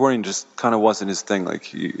 like touring just kind of wasn't his thing.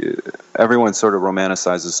 Like everyone sort of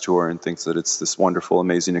romanticizes tour and thinks that it's this wonderful,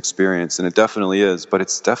 amazing experience, and it definitely is, but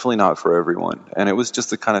it's definitely not for everyone. And it was just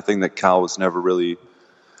the kind of thing that Cal was never really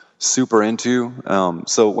super into.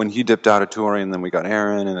 So when he dipped out of touring, then we got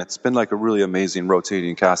Aaron, and it's been like a really amazing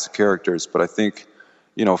rotating cast of characters. But I think,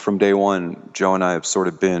 from day one, Joe and I have sort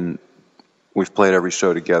of we've played every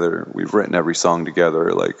show together. We've written every song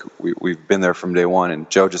together. Like we've been there from day one. And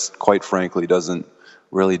Joe just, quite frankly, doesn't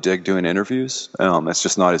really dig doing interviews. It's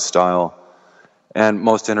just not his style. And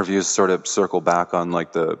most interviews sort of circle back on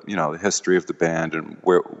like the history of the band and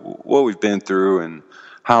what we've been through and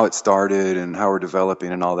how it started and how we're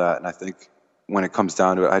developing and all that. And I think when it comes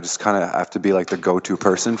down to it, I just kind of have to be like the go-to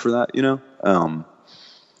person for that,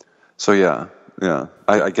 So yeah.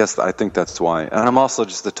 I guess I think that's why. And I'm also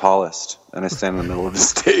just the tallest, and I stand in the middle of the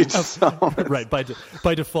stage. So right, by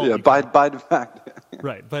default. Yeah, by fact.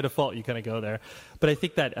 Right, by default, you kind of go there. But I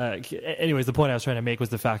think that, anyways, the point I was trying to make was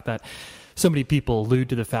the fact that so many people allude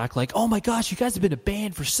to the fact, like, oh my gosh, you guys have been a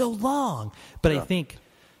band for so long. But I think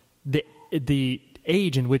the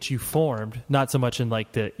age in which you formed, not so much in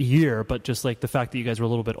like the year, but just like the fact that you guys were a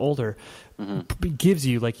little bit older, gives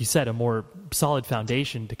you, like you said, a more solid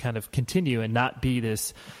foundation to kind of continue and not be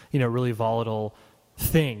this, really volatile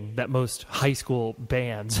thing that most high school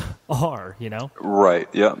bands are, Right.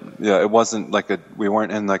 Yeah. It wasn't like we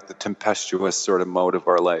weren't in like the tempestuous sort of mode of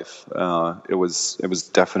our life. It was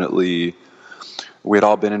definitely, we had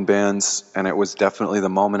all been in bands, and it was definitely the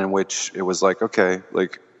moment in which it was like, okay,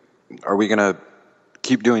 like, are we going to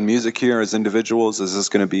keep doing music here as individuals? Is this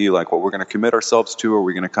going to be like what we're going to commit ourselves to? Or are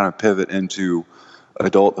we going to kind of pivot into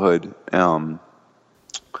adulthood, and,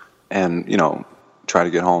 try to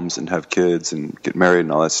get homes and have kids and get married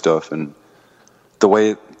and all that stuff? And the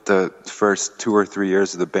way the first 2 or 3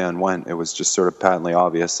 years of the band went, it was just sort of patently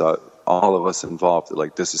obvious, all of us involved, that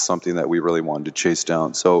like this is something that we really wanted to chase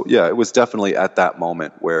down. So yeah, it was definitely at that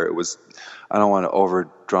moment where it was, I don't want to over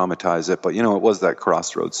dramatize it, but it was that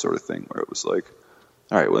crossroads sort of thing where it was like,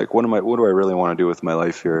 all right, like what do I really want to do with my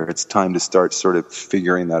life here? It's time to start sort of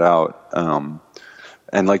figuring that out.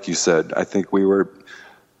 And like you said, I think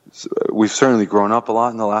we've certainly grown up a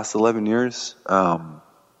lot in the last 11 years,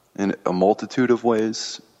 in a multitude of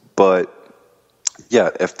ways. But yeah,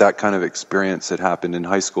 if that kind of experience had happened in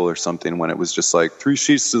high school or something, when it was just like 3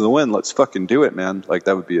 sheets to the wind, let's fucking do it, man. Like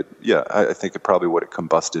that would be I think it probably would have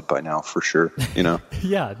combusted by now for sure,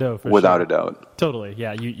 Yeah, no, for without sure. a doubt. Totally.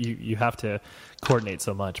 Yeah. You have to coordinate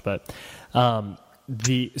so much, but,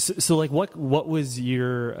 so like what was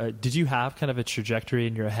your, did you have kind of a trajectory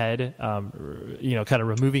in your head, kind of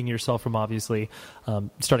removing yourself from obviously,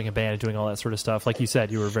 starting a band and doing all that sort of stuff? Like you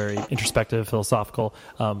said, you were very introspective, philosophical.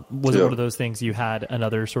 Was it one of those things you had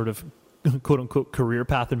another sort of quote unquote career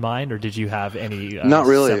path in mind, or did you have any, not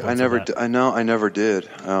really. I never did.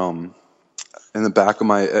 In the back of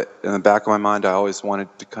my mind, I always wanted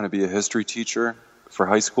to kind of be a history teacher for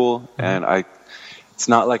high school. And it's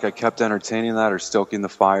not like I kept entertaining that or stoking the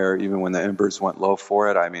fire even when the embers went low for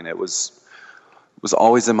it. I mean, it was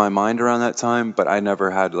always in my mind around that time, but I never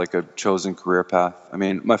had like a chosen career path. I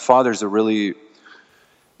mean, my father's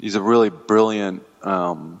he's a really brilliant,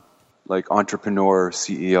 like entrepreneur,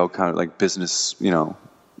 CEO, kind of like business,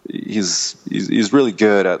 he's really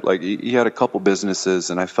good at, like, he had a couple businesses,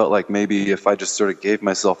 and I felt like maybe if I just sort of gave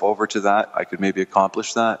myself over to that, I could maybe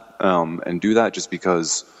accomplish that, and do that, just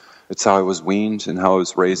because it's how I was weaned and how I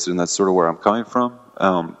was raised, and that's sort of where I'm coming from.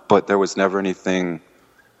 But there was never anything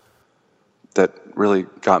that really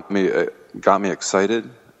got me excited,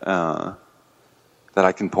 that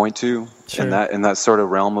I can point to in that sort of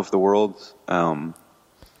realm of the world.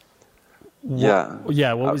 What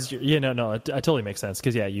was your, it totally makes sense.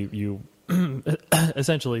 Cause you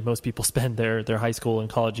essentially most people spend their high school and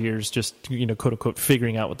college years just, quote unquote,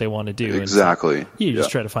 figuring out what they want to do. Exactly. And so you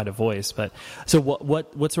just try to find a voice. But so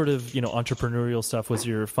what sort of, entrepreneurial stuff was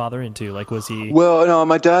your father into? Like, was he? Well, no,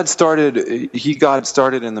 my dad got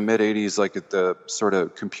started in the mid 80s, like at the sort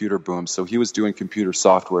of computer boom. So he was doing computer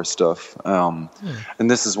software stuff. And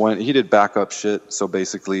this is when he did backup shit. So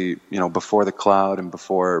basically, before the cloud and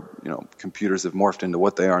before, computers have morphed into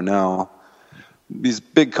what they are now, these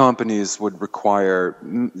big companies would require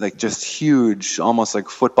like just huge, almost like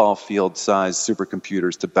football field sized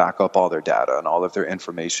supercomputers to back up all their data and all of their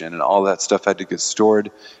information, and all that stuff had to get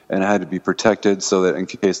stored and it had to be protected so that in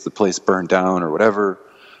case the place burned down or whatever,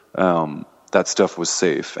 that stuff was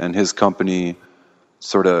safe. And his company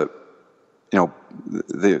sort of,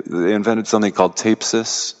 they invented something called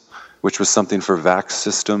Tapesys, which was something for VAX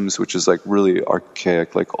systems, which is like really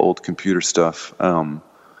archaic, like old computer stuff.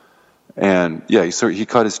 And yeah, he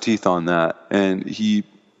cut his teeth on that, and he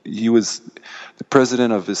was the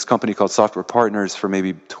president of this company called Software Partners for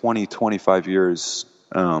maybe 25 years.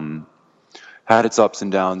 Had its ups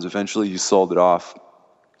and downs. Eventually he sold it off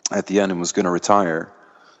at the end and was going to retire.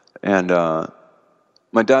 And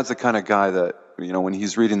my dad's the kind of guy that, you know, when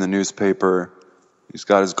he's reading the newspaper, he's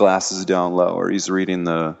got his glasses down low, or he's reading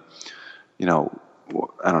the, you know,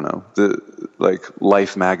 I don't know, the like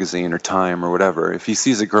Life magazine or Time or whatever. If he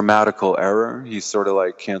sees a grammatical error, he sort of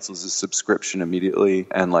like cancels his subscription immediately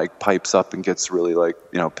and like pipes up and gets really like,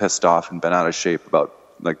 you know, pissed off and bent out of shape about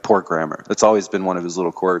like poor grammar. That's always been one of his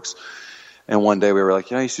little quirks. And one day we were like,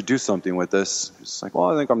 you should do something with this. He's like,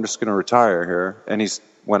 well, I think I'm just going to retire here. And he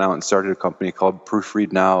went out and started a company called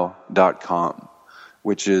proofreadnow.com,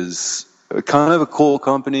 which is kind of a cool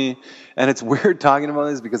company. And it's weird talking about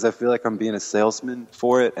this because I feel like I'm being a salesman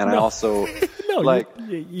for it. And I also like,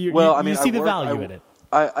 you see the value in it.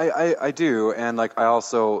 I do. And like, I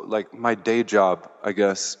also like my day job, I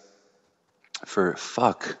guess, for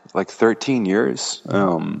like 13 years,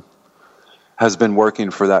 has been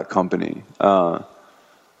working for that company.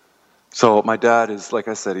 So my dad is, like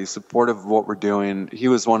I said, he's supportive of what we're doing. He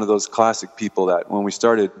was one of those classic people that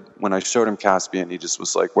when I showed him Caspian, he just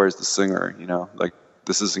was like, where's the singer? You know, like,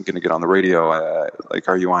 this isn't going to get on the radio. Like,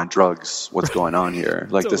 are you on drugs? What's going on here?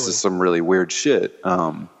 Like, This is some really weird shit.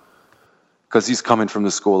 Because he's coming from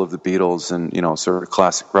the school of the Beatles and, you know, sort of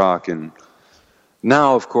classic rock. And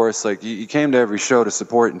now, of course, like, he came to every show to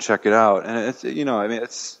support and check it out. And it's, you know, I mean,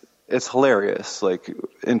 it's hilarious. Like,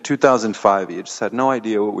 in 2005, he just had no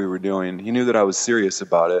idea what we were doing. He knew that I was serious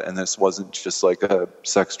about it, and this wasn't just like a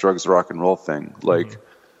sex, drugs, rock and roll thing. Like,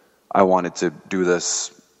 I wanted to do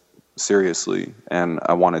this seriously, and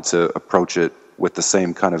I wanted to approach it with the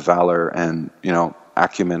same kind of valor and, you know,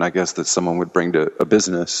 acumen, I guess, that someone would bring to a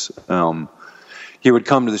business. He would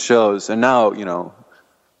come to the shows, and now, you know,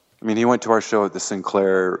 I mean, he went to our show at the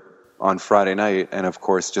Sinclair on Friday night, and of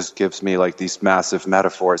course just gives me like these massive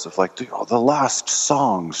metaphors of like, the last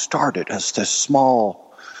song started as this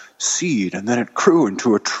small seed, and then it grew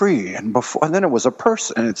into a tree, and then it was a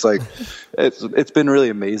person. And it's like, it's been really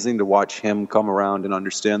amazing to watch him come around and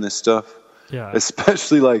understand this stuff. Yeah.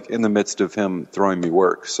 Especially like in the midst of him throwing me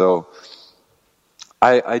work. So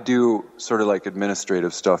I do sort of like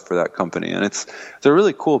administrative stuff for that company, and it's a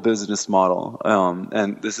really cool business model.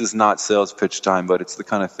 And this is not sales pitch time, but it's the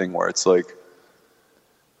kind of thing where it's like,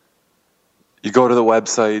 you go to the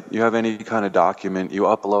website, you have any kind of document, you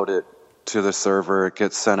upload it to the server, it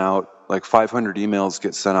gets sent out, like 500 emails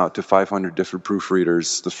get sent out to 500 different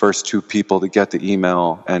proofreaders. The first 2 people to get the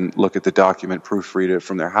email and look at the document, proofread it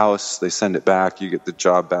from their house, they send it back, you get the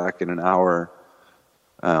job back in an hour.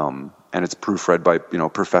 And it's proofread by, you know,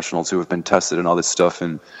 professionals who have been tested and all this stuff.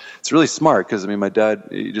 And it's really smart because, I mean, my dad,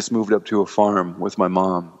 he just moved up to a farm with my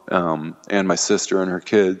mom and my sister and her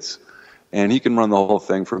kids. And he can run the whole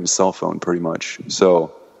thing from his cell phone pretty much.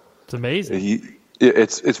 So it's amazing.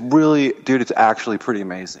 It's really, dude, it's actually pretty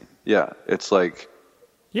amazing. Yeah, it's like...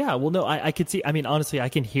 Yeah, well, no, I could see, I mean, honestly, I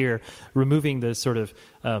can hear removing the sort of,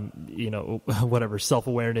 you know, whatever,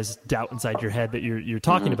 self-awareness, doubt inside your head that you're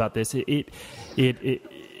talking about this.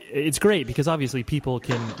 It's great because obviously people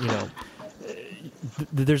can, you know,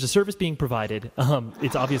 there's a service being provided.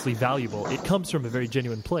 It's obviously valuable. It comes from a very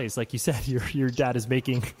genuine place. Like you said, your dad is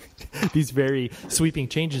making these very sweeping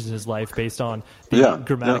changes in his life based on the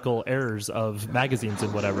grammatical errors of magazines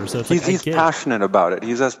and whatever. So it's he's passionate about it.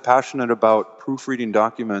 He's as passionate about proofreading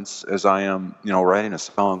documents as I am, you know, writing a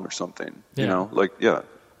song or something. You know, like, yeah.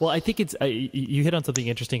 Well, I think it's you hit on something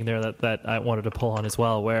interesting there that I wanted to pull on as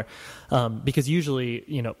well, where because usually,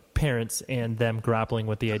 you know, parents and them grappling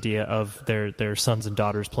with the idea of their sons and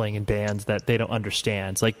daughters playing in bands that they don't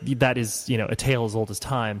understand. It's like that is, you know, a tale as old as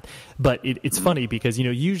time. But it's funny because, you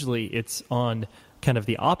know, usually it's on kind of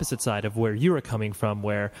the opposite side of where you were coming from,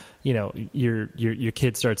 where, you know, your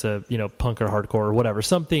kid starts a, you know, punk or hardcore or whatever,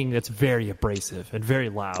 something that's very abrasive and very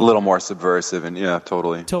loud, a little more subversive, and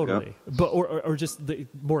totally, yeah. But or just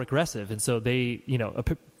more aggressive, and so they, you know,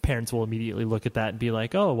 parents will immediately look at that and be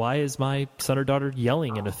like, oh, why is my son or daughter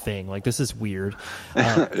yelling in a thing? Like, this is weird.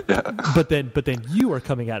 But then you are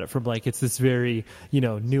coming at it from like, it's this very, you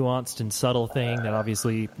know, nuanced and subtle thing that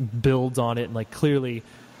obviously builds on it, and like clearly.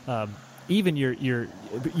 Even you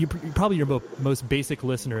probably your most basic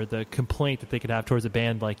listener, the complaint that they could have towards a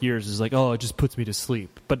band like yours is like, oh, it just puts me to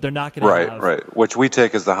sleep. But they're not going to right, which we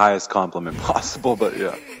take as the highest compliment possible. But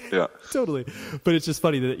yeah, Yeah. Totally. But it's just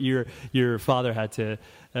funny that your father had to,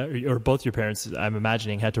 or both your parents, I'm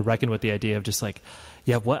imagining, had to reckon with the idea of just like,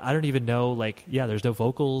 yeah, what? I don't even know. Like, yeah, there's no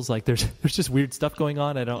vocals. Like, there's just weird stuff going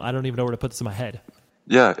on. I don't even know where to put this in my head.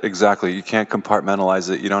 Yeah, exactly. You can't compartmentalize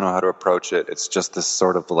it. You don't know how to approach it. It's just this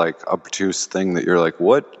sort of like obtuse thing that you're like,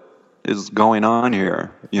 what is going on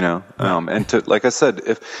here? You know? And to, like I said,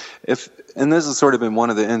 if, and this has sort of been one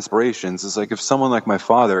of the inspirations, is like if someone like my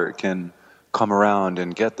father can come around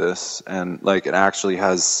and get this, and like it actually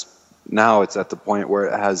has, now it's at the point where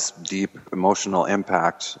it has deep emotional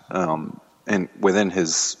impact, and within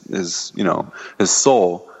his you know, his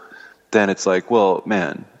soul, then it's like, well,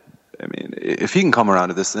 man, I mean, if he can come around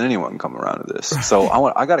to this, then anyone can come around to this. So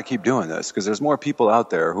I got to keep doing this, because there's more people out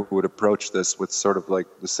there who would approach this with sort of like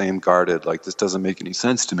the same guarded, like, this doesn't make any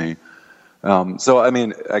sense to me. So, I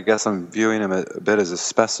mean, I guess I'm viewing him a bit as a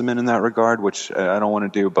specimen in that regard, which I don't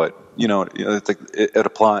want to do, but, you know it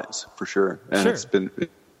applies for sure. And It's been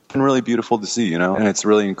really beautiful to see, you know, and it's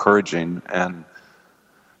really encouraging. And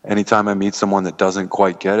anytime I meet someone that doesn't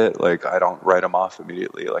quite get it, like, I don't write them off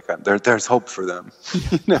immediately. Like, there's hope for them.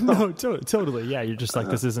 You know? No, totally. Yeah, you're just like,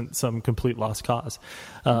 this isn't some complete lost cause.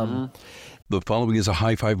 The following is a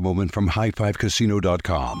high five moment from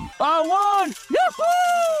highfivecasino.com. I won! Yahoo!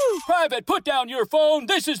 Private, put down your phone.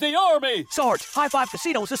 This is the Army. Sarge, High Five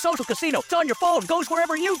Casino is a social casino. It's on your phone, goes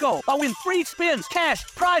wherever you go. I win free spins, cash,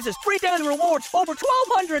 prizes, free daily rewards, over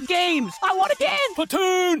 1,200 games. I won again.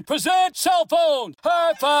 Platoon, present cell phone.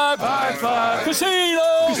 High Five. High Five.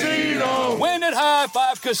 Casino. Win at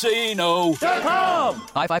highfivecasino.com.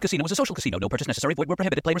 High Five Casino is a social casino. No purchase necessary. Void where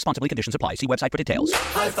prohibited. Play responsibly. Conditions apply. See website for details.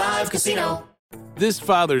 High Five Casino. This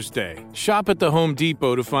Father's Day, shop at the Home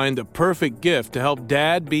Depot to find the perfect gift to help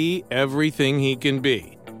Dad be everything he can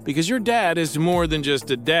be. Because your dad is more than just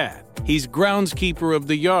a dad. He's groundskeeper of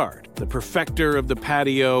the yard, the perfecter of the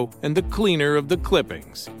patio, and the cleaner of the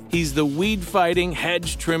clippings. He's the weed-fighting,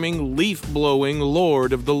 hedge-trimming, leaf-blowing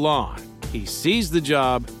lord of the lawn. He sees the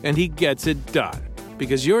job, and he gets it done.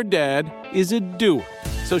 Because your dad is a doer.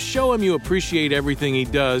 So show him you appreciate everything he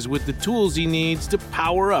does with the tools he needs to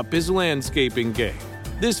power up his landscaping game.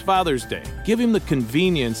 This Father's Day, give him the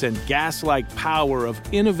convenience and gas-like power of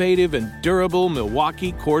innovative and durable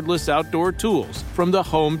Milwaukee cordless outdoor tools from the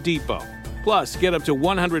Home Depot. Plus, get up to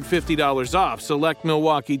 $150 off select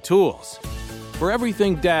Milwaukee tools. For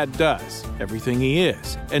everything Dad does, everything he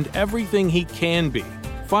is, and everything he can be,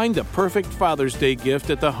 find the perfect Father's Day gift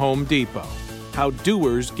at the Home Depot. How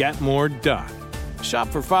doers get more done. Shop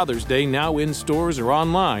for Father's Day now in stores or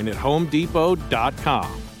online at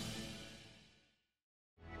homedepot.com.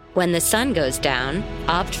 When the sun goes down,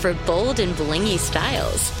 opt for bold and blingy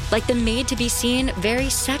styles, like the made-to-be-seen, very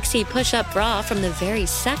sexy push-up bra from the Very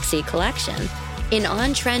Sexy collection. In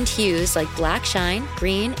on-trend hues like black shine,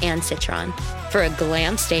 green, and citron. For a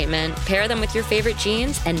glam statement, pair them with your favorite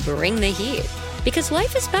jeans and bring the heat. Because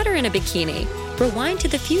life is better in a bikini. Rewind to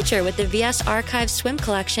the future with the VS Archive swim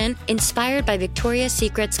collection, inspired by Victoria's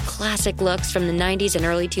Secret's classic looks from the 90s and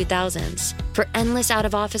early 2000s. For endless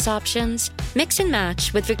out-of-office options, mix and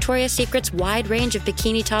match with Victoria's Secret's wide range of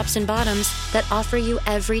bikini tops and bottoms that offer you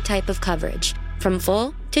every type of coverage, from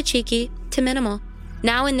full to cheeky to minimal.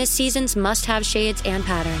 Now in this season's must-have shades and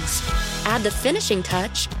patterns. Add the finishing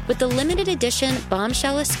touch with the limited edition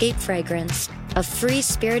Bombshell Escape fragrance, a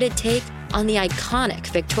free-spirited take on the iconic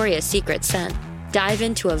Victoria's Secret scent. Dive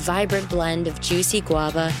into a vibrant blend of juicy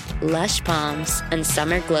guava, lush palms, and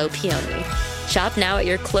summer glow peony. Shop now at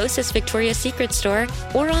your closest Victoria's Secret store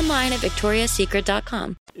or online at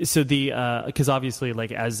victoriassecret.com. So because obviously,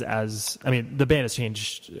 like as I mean, the band has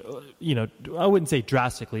changed, you know, I wouldn't say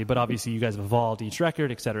drastically, but obviously you guys have evolved each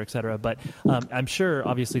record, et cetera, et cetera. But I'm sure,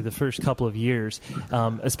 obviously, the first couple of years,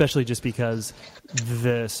 especially just because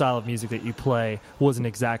the style of music that you play wasn't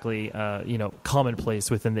exactly, you know, commonplace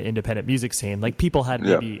within the independent music scene. Like people had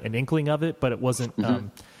maybe an inkling of it, but it wasn't,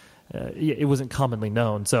 it wasn't commonly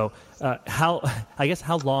known. So how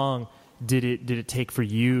long did it take for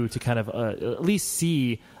you to kind of at least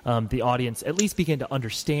see the audience at least begin to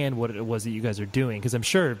understand what it was that you guys are doing? Because I'm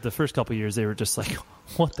sure the first couple of years they were just like,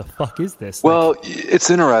 what the fuck is this? Well,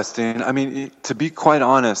 it's interesting. I mean, to be quite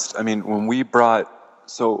honest, I mean, when we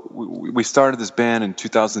started this band in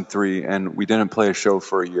 2003 and we didn't play a show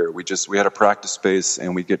for a year. We had a practice space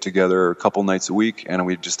and we'd get together a couple nights a week and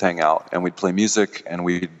we'd just hang out and we'd play music and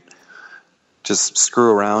we'd just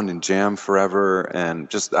screw around and jam forever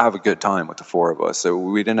and just have a good time with the four of us. So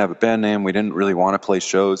we didn't have a band name. We didn't really want to play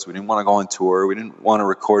shows. We didn't want to go on tour. We didn't want to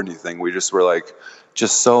record anything. We just were like,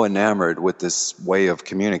 just so enamored with this way of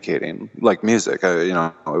communicating, like music. You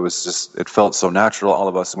know, it was just, it felt so natural, all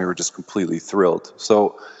of us, and we were just completely thrilled.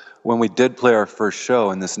 So when we did play our first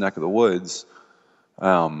show in this neck of the woods, it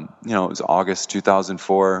was August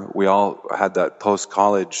 2004. We all had that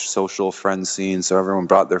post-college social friend scene, so everyone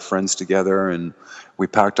brought their friends together, and we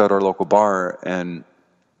packed out our local bar, and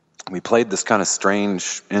we played this kind of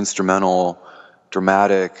strange, instrumental,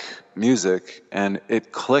 dramatic music, and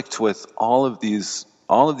it clicked with all of these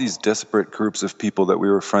disparate groups of people that we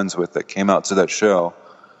were friends with that came out to that show.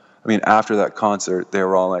 I mean, after that concert, they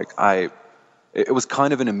were all like, it was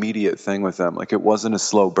kind of an immediate thing with them. Like, it wasn't a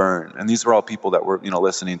slow burn. And these were all people that were,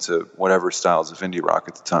 listening to whatever styles of indie rock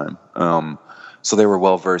at the time. So they were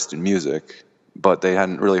well versed in music, but they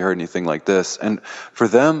hadn't really heard anything like this. And for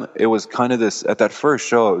them, it was kind of this, at that first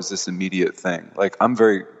show, it was this immediate thing. Like, I'm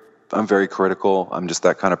very critical. I'm just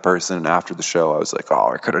that kind of person. And after the show, I was like,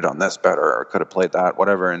 oh, I could have done this better, or I could have played that,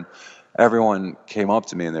 whatever. And everyone came up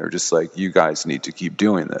to me and they were just like, you guys need to keep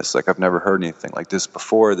doing this. Like, I've never heard anything like this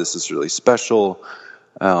before. This is really special.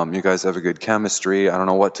 You guys have a good chemistry. I don't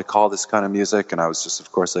know what to call this kind of music. And I was just,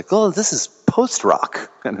 of course, like, oh, this is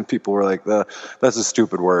post-rock. And people were like, that's a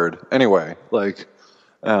stupid word. Anyway, like,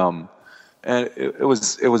 and it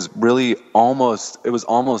was really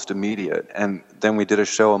almost immediate. And then we did a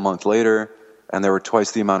show a month later, and there were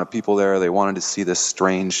twice the amount of people there. They wanted to see this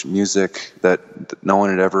strange music that no one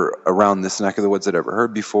had ever, around this neck of the woods, had ever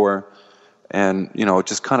heard before. And, it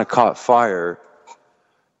just kind of caught fire.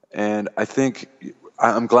 And I think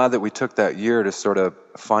I'm glad that we took that year to sort of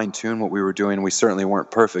fine-tune what we were doing. We certainly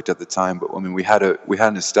weren't perfect at the time, but I mean, we had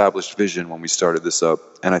an established vision when we started this up.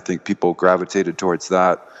 And I think people gravitated towards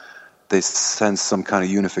that. They sensed some kind of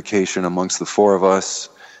unification amongst the four of us.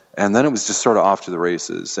 And then it was just sort of off to the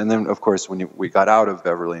races. And then, of course, when we got out of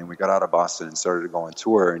Beverly and we got out of Boston and started to go on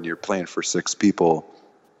tour, and you're playing for 6 people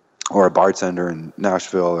or a bartender in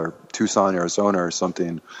Nashville or Tucson, Arizona or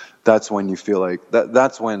something, that's when you feel like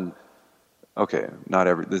that's when, okay, not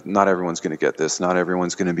everyone's going to get this. Not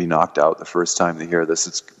everyone's going to be knocked out the first time they hear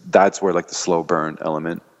this. That's where like the slow burn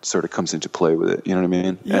element sort of comes into play with it. You know what I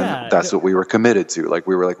mean? Yeah. And that's what we were committed to. Like,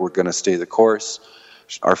 we were like, we're going to stay the course.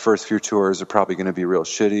 Our first few tours are probably going to be real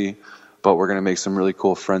shitty, but we're going to make some really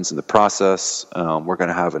cool friends in the process. We're going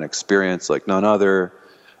to have an experience like none other,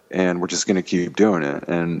 and we're just going to keep doing it.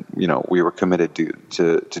 And, we were committed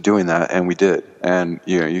to doing that, and we did. And,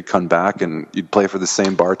 you'd come back and you'd play for the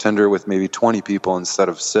same bartender with maybe 20 people instead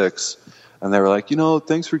of 6. And they were like,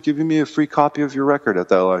 thanks for giving me a free copy of your record at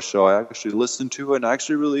that last show. I actually listened to it, and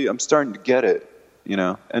I'm starting to get it.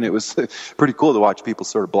 And it was pretty cool to watch people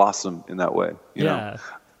sort of blossom in that way. You know?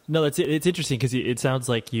 No, it's interesting because it sounds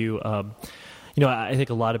like you, I think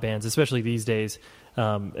a lot of bands, especially these days,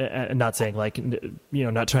 not saying like,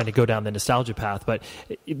 not trying to go down the nostalgia path, but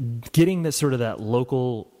getting this sort of that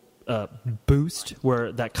local boost,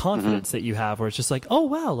 where that confidence that you have, where it's just like, oh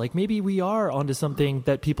wow, like maybe we are onto something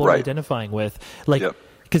that people are identifying with, like. Yep.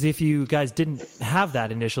 Because if you guys didn't have that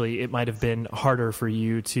initially, it might have been harder for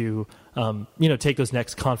you to, take those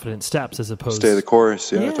next confident steps as opposed to stay the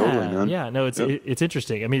course. Yeah, totally, man. Yeah, no, it's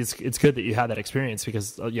interesting. I mean, it's good that you had that experience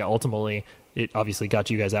because, ultimately, it obviously got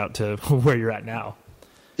you guys out to where you're at now.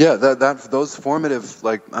 Yeah, those formative,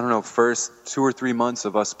 like, I don't know, first 2 or 3 months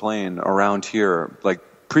of us playing around here, like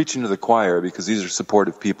preaching to the choir, because these are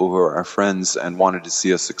supportive people who are our friends and wanted to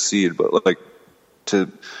see us succeed, but like to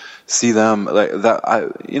see them like that.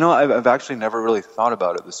 I've actually never really thought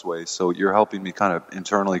about it this way. So you're helping me kind of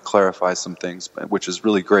internally clarify some things, which is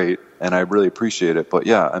really great, and I really appreciate it. But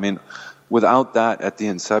yeah, I mean, without that at the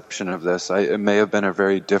inception of this, it may have been a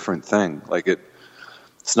very different thing. Like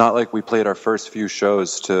it's not like we played our first few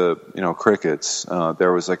shows to crickets.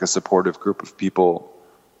 There was like a supportive group of people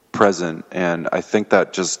present, and I think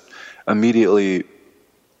that just immediately.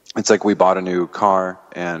 It's like we bought a new car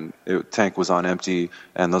and tank was on empty,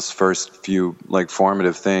 and those first few like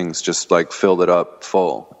formative things just like filled it up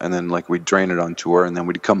full, and then like we'd drain it on tour, and then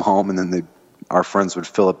we'd come home, and then our friends would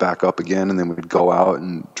fill it back up again, and then we'd go out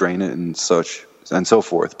and drain it and such and so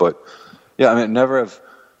forth. But yeah, I mean, never have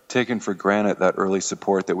taken for granted that early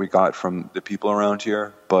support that we got from the people around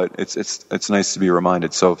here, but it's nice to be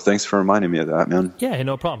reminded. So thanks for reminding me of that, man. Yeah,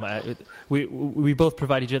 no problem. We both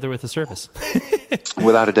provide each other with a service.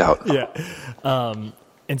 Without a doubt. Yeah.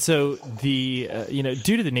 And so the,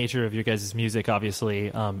 due to the nature of your guys' music, obviously,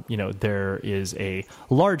 there is a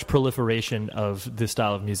large proliferation of this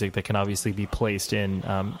style of music that can obviously be placed in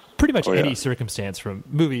pretty much any circumstance, from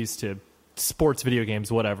movies to sports, video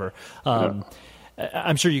games, whatever.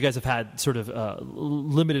 I'm sure you guys have had sort of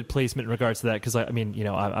limited placement in regards to that, because I mean,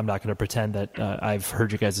 I'm not going to pretend that I've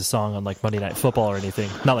heard you guys' song on like Monday Night Football or anything.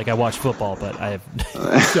 Not like I watch football, but I have.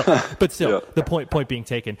 Still, the point being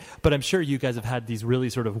taken. But I'm sure you guys have had these really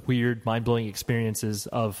sort of weird, mind-blowing experiences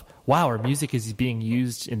of, wow, our music is being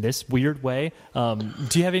used in this weird way. Do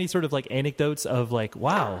you have any sort of like anecdotes of like,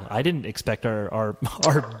 wow, I didn't expect our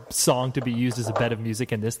song to be used as a bed of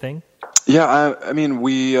music in this thing? Yeah, I mean,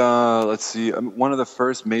 we, let's see, one of the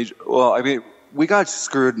first major, we got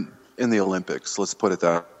screwed in the Olympics, let's put it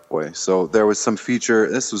that way. So there was some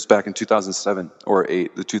feature, this was back in 2007 or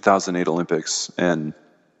 8, the 2008 Olympics, and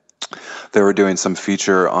they were doing some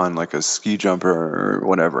feature on like a ski jumper or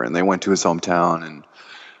whatever, and they went to his hometown, and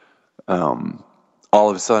all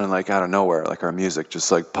of a sudden, like out of nowhere, like our music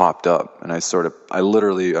just like popped up, and I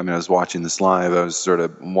was watching this live, I was sort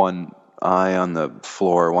of one eye on the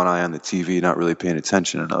floor, one eye on the TV, not really paying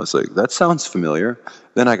attention, and I was like, that sounds familiar.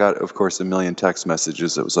 Then I got, of course, a million text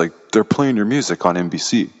messages that was like, they're playing your music on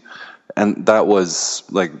NBC, and that was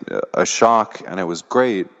like a shock, and it was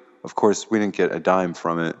great. Of course, we didn't get a dime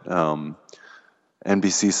from it.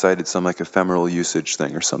 NBC cited some like ephemeral usage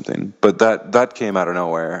thing or something, but that came out of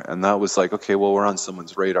nowhere, and that was like, okay, well, we're on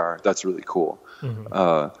someone's radar. That's really cool.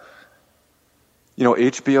 Mm-hmm.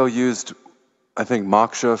 HBO used, I think,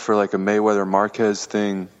 Moksha for like a Mayweather Marquez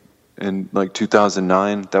thing in like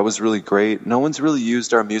 2009. That was really great. No one's really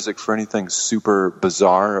used our music for anything super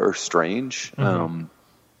bizarre or strange. Mm-hmm.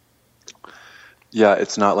 Yeah,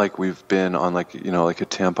 it's not like we've been on like a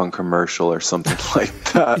tampon commercial or something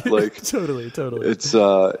like that. Like totally.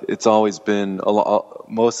 It's always been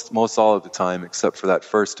most all of the time, except for that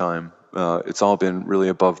first time. It's all been really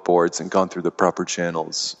above boards and gone through the proper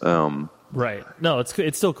channels. Right. No,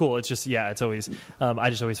 it's still cool. It's just, it's always, I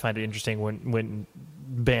just always find it interesting when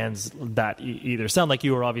bands that either sound like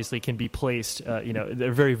you or obviously can be placed,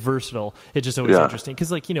 they're very versatile. It's just always interesting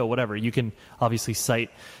because whatever, you can obviously cite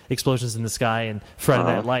Explosions in the Sky and Friday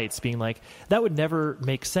Night Lights being like, that would never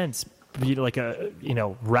make sense. Like a,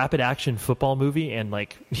 rapid action football movie and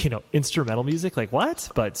like, instrumental music, like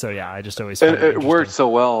what? But so, I just always find it worked so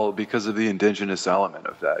well because of the indigenous element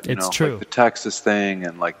of that. It's true. Like the Texas thing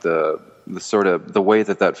and like the sort of the way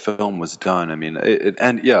that film was done. I mean,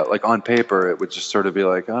 like on paper, it would just sort of be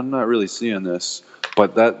like, I'm not really seeing this,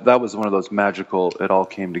 but that was one of those magical, it all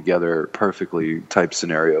came together perfectly type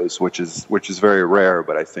scenarios, which is very rare.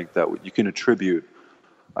 But I think that you can attribute,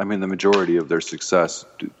 the majority of their success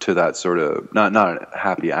to that sort of not a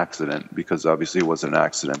happy accident, because obviously it wasn't an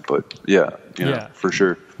accident, but for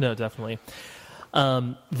sure. No, definitely.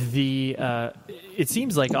 It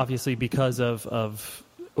seems like obviously because of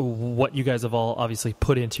what you guys have all obviously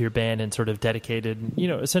put into your band and sort of dedicated,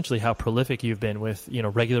 essentially how prolific you've been with,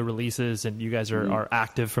 regular releases, and you guys are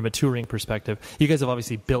active from a touring perspective. You guys have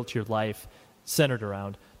obviously built your life centered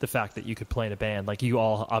around the fact that you could play in a band. Like you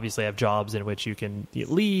all obviously have jobs in which you can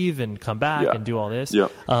leave and come back and do all this. Yeah.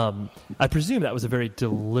 I presume that was a very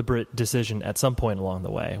deliberate decision at some point along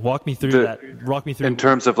the way. Walk me through in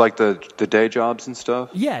terms of like the day jobs and stuff.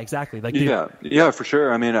 Yeah, exactly. Like for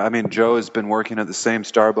sure. I mean, Joe has been working at the same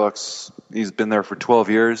Starbucks. He's been there for 12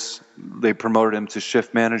 years. They promoted him to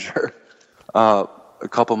shift manager a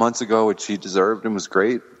couple months ago, which he deserved and was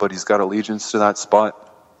great, but he's got allegiance to that spot.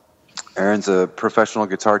 Aaron's a professional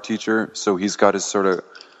guitar teacher, so he's got his sort of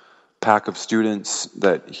pack of students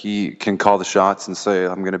that he can call the shots and say,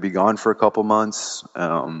 I'm going to be gone for a couple months.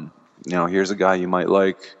 Here's a guy you might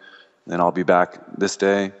like, and I'll be back this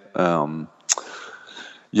day.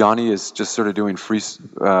 Yanni is just sort of doing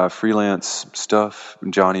freelance stuff.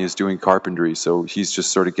 And Johnny is doing carpentry, so he's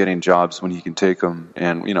just sort of getting jobs when he can take them.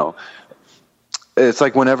 And, it's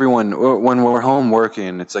like when we're home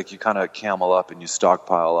working, it's like you kind of camel up and you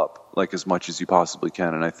stockpile up like as much as you possibly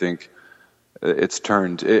can. And I think it's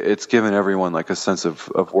given everyone like a sense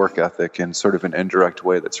of work ethic in sort of an indirect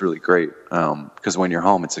way that's really great. Because when you're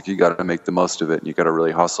home, it's like you got to make the most of it, and you got to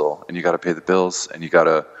really hustle, and you got to pay the bills, and you got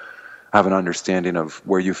to have an understanding of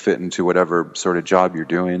where you fit into whatever sort of job you're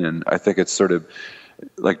doing. And I think it's sort of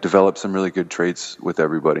like developed some really good traits with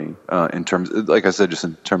everybody in terms, like I said, just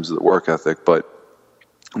in terms of the work ethic, but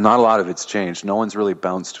not a lot of it's changed. No one's really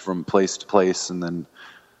bounced from place to place and then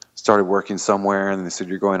started working somewhere and they said,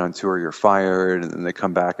 you're going on tour, you're fired, and then they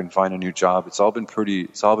come back and find a new job. It's all been pretty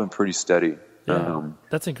steady. Yeah,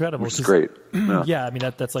 that's incredible. Which is great. Yeah,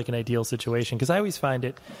 that's like an ideal situation, because I always find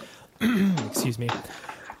it, excuse me.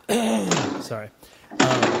 Sorry.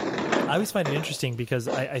 I always find it interesting because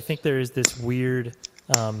I think there is this weird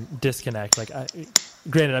disconnect. Like,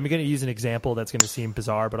 granted, I'm going to use an example that's going to seem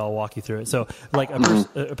bizarre, but I'll walk you through it. So, like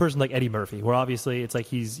a person like Eddie Murphy, where obviously it's like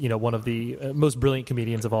he's one of the most brilliant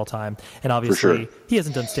comedians of all time, and obviously he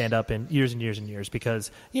hasn't done stand up in years and years and years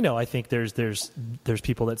because I think there's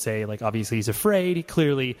people that say like obviously he's afraid.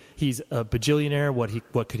 Clearly, he's a bajillionaire.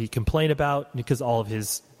 What could he complain about? Because all of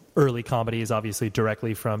his early comedy is obviously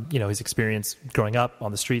directly from his experience growing up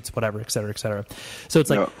on the streets, whatever, et cetera, et cetera. So it's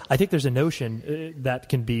like I think there's a notion that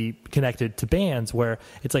can be connected to bands where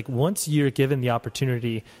it's like once you're given the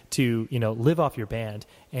opportunity to live off your band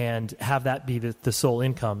and have that be the sole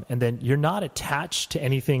income, and then you're not attached to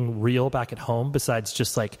anything real back at home besides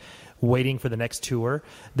just like waiting for the next tour,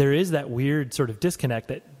 there is that weird sort of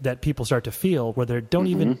disconnect that people start to feel where they're not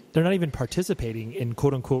even participating in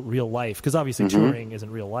quote unquote real life, because obviously touring isn't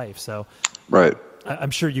real life. So right, I'm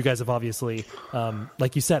sure you guys have obviously,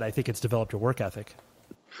 like you said, I think it's developed a work ethic.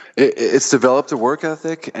 It's developed a work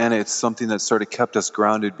ethic, and it's something that sort of kept us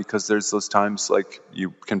grounded, because there's those times, like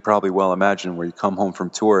you can probably well imagine, where you come home from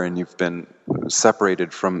tour and you've been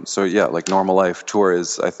separated from, like normal life. Tour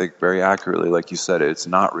is, I think, very accurately, like you said, it's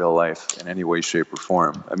not real life in any way, shape, or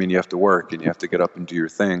form. I mean, you have to work and you have to get up and do your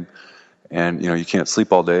thing, and you can't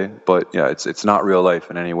sleep all day, but yeah, it's not real life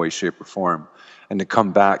in any way, shape, or form. And to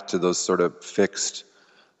come back to those sort of fixed,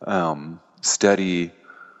 steady,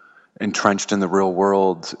 entrenched in the real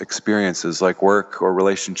world experiences like work or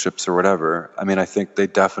relationships or whatever, I mean, I think they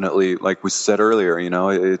definitely, like we said earlier,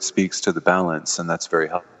 it speaks to the balance, and that's very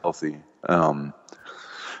healthy. And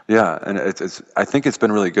I think it's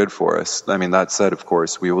been really good for us. I mean, that said, of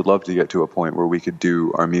course, we would love to get to a point where we could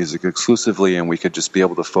do our music exclusively and we could just be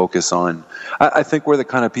able to focus on, I think we're the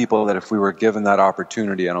kind of people that if we were given that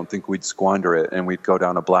opportunity, I don't think we'd squander it, and we'd go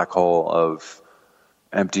down a black hole of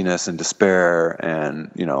emptiness and despair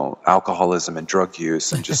and alcoholism and drug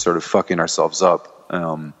use and just sort of fucking ourselves up.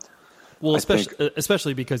 Well,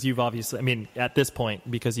 especially because you've obviously, I mean, at this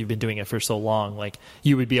point, because you've been doing it for so long, like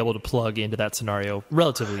you would be able to plug into that scenario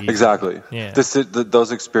relatively easily. Exactly. Yeah.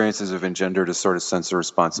 Those experiences have engendered a sort of sense of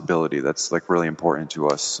responsibility that's like really important to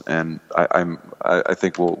us, and I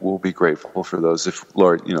think we'll be grateful for those. If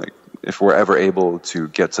Lord, if we're ever able to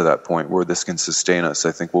get to that point where this can sustain us,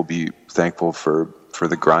 I think we'll be thankful for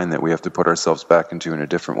the grind that we have to put ourselves back into in a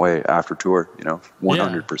different way after tour,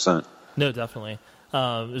 100%. No, definitely.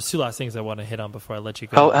 There's two last things I want to hit on before I let you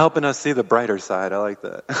go. Helping us see the brighter side. I like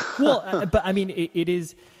that. Well, but I mean,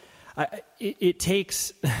 it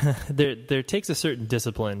takes there takes a certain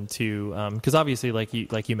discipline to because obviously, like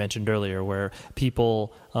you mentioned earlier, where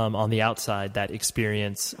people on the outside that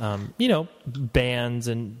experience bands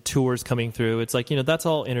and tours coming through, it's like that's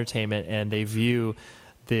all entertainment, and they view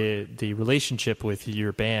the relationship with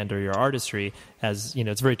your band or your artistry as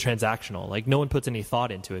it's very transactional. Like no one puts any thought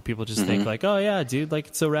into it. People just think like, oh yeah, dude, like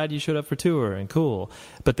it's so rad you showed up for tour and cool.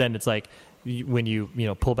 But then it's like when you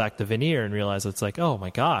pull back the veneer and realize it's like, oh my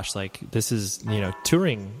gosh, like this is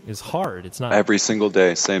touring is hard. It's not every single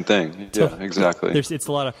day, same thing. Yeah, exactly. It's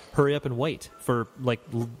a lot of hurry up and wait for like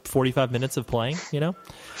 45 minutes of playing. Yeah,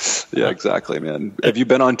 exactly, man. Have you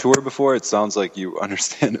been on tour before? It sounds like you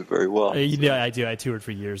understand it very well. Yeah, I do. I toured for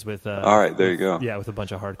years with. All right, there you go. Yeah, with a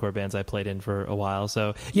bunch of hardcore bands I played in for a while.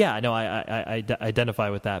 So yeah, no, I identify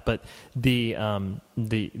with that. But the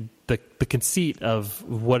conceit of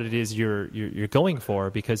what it is you're going for,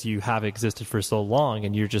 because you have existed for so long,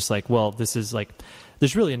 and you're just like, well, this is like,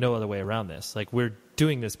 there's really no other way around this. Like we're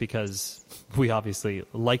doing this because we obviously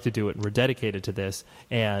like to do it, and we're dedicated to this,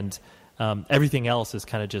 and everything else is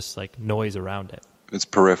kind of just like noise around it. It's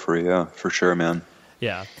periphery, yeah, for sure, man.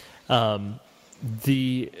 Yeah.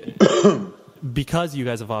 Because you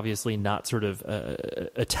guys have obviously not sort of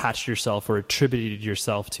attached yourself or attributed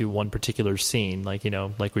yourself to one particular scene, like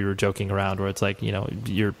like we were joking around, where it's like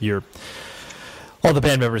you're all the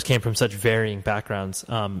band members came from such varying backgrounds.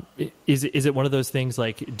 Is it one of those things,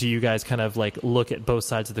 like, do you guys kind of like look at both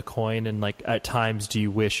sides of the coin, and like at times do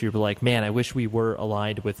you wish you're like, man, I wish we were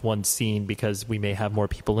aligned with one scene because we may have more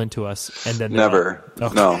people into us, and then never,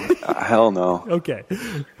 no, hell no. Okay.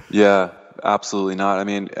 Yeah. Absolutely not. I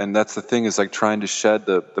mean, and that's the thing, is like trying to shed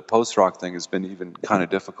the post-rock thing has been even kind of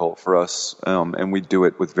difficult for us. And we do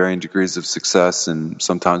it with varying degrees of success, and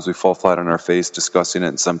sometimes we fall flat on our face discussing it,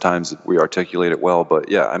 and sometimes we articulate it well. But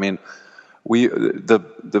yeah, I mean,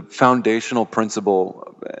 the foundational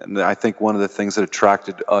principle, and I think one of the things that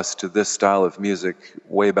attracted us to this style of music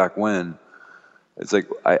way back when, it's like,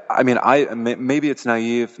 maybe it's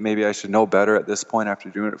naive, maybe I should know better at this point after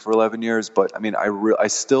doing it for 11 years, but I mean, I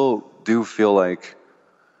still do feel like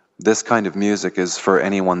this kind of music is for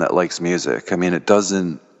anyone that likes music. I mean,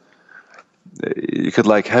 you could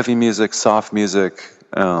like heavy music, soft music,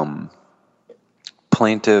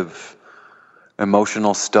 plaintive,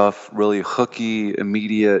 emotional stuff, really hooky,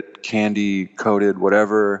 immediate, candy-coated,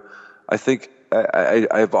 whatever. I think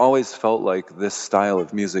I've always felt like this style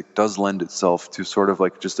of music does lend itself to sort of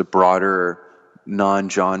like just a broader,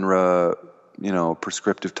 non-genre,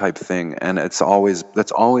 prescriptive type thing, and that's always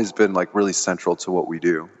been like really central to what we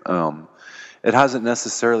do. It hasn't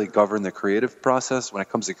necessarily governed the creative process. When it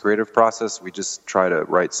comes to creative process, we just try to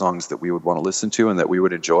write songs that we would want to listen to and that we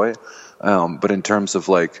would enjoy. But in terms of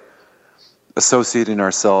like associating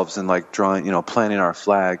ourselves and like drawing, planting our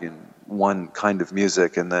flag in one kind of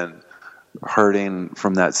music and then hurting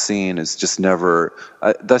from that scene is just never.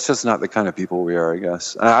 That's just not the kind of people we are, I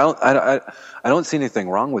guess. And I don't see anything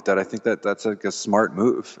wrong with that. I think that's like a smart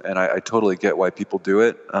move, and I totally get why people do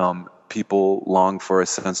it. People long for a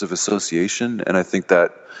sense of association, and I think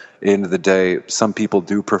that at the end of the day, some people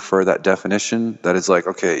do prefer that definition that is like,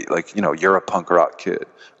 okay, like, you're a punk rock kid,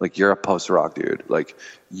 like you're a post rock dude, like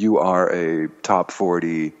you are a top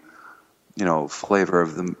 40, flavor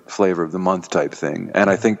of the month type thing. And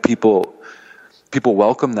I think people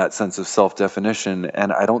welcome that sense of self-definition,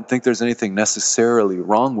 and I don't think there's anything necessarily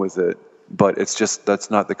wrong with it, but it's just,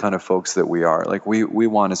 that's not the kind of folks that we are. Like we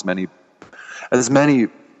want as many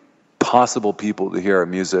possible people to hear our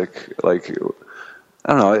music. Like,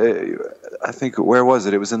 I don't know, I think, where was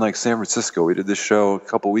it? It was in like San Francisco. We did this show a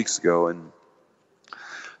couple weeks ago, and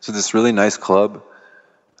so this really nice club,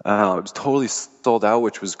 it was totally sold out,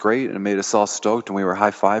 which was great, and it made us all stoked, and we were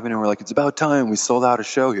high-fiving, and we're like, it's about time we sold out a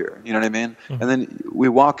show here, you know what I mean? Mm-hmm. And then we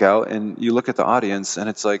walk out, and you look at the audience, and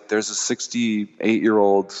it's like there's a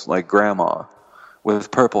 68-year-old like grandma with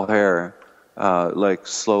purple hair, like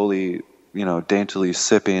slowly, daintily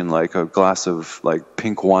sipping like a glass of like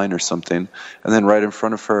pink wine or something, and then right in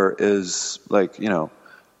front of her is like,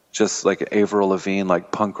 just like Avril Lavigne,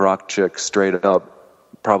 like punk rock chick, straight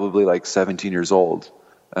up, probably like 17 years old.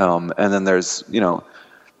 And then there's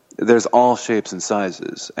all shapes and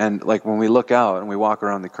sizes. And like when we look out and we walk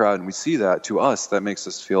around the crowd and we see that, to us, that makes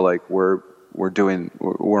us feel like we're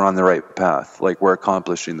on the right path. Like we're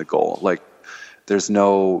accomplishing the goal. Like there's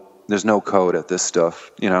no code at this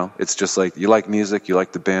stuff. It's just like, you like music, you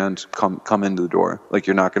like the band, come into the door. Like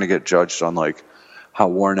you're not going to get judged on like how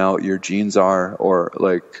worn out your jeans are, or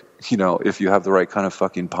like, if you have the right kind of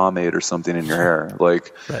fucking pomade or something in your hair.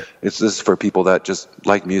 Like, right. It's just for people that just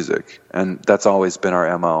like music, and that's always been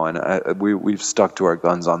our MO, and we've stuck to our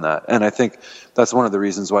guns on that. And I think that's one of the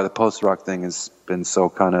reasons why the post-rock thing has been so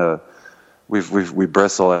kind of, we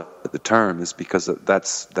bristle at the term, is because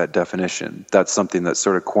that's that definition. That's something that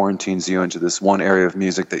sort of quarantines you into this one area of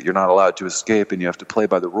music that you're not allowed to escape, and you have to play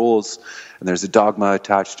by the rules, and there's a dogma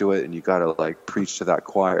attached to it, and you got to like preach to that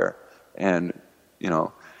choir. And,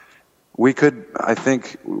 I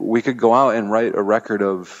think we could go out and write a record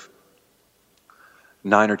of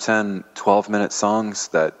 9 or 10, 12-minute songs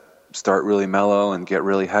that start really mellow and get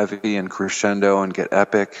really heavy and crescendo and get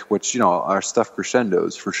epic, which, our stuff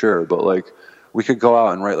crescendos for sure. But like, we could go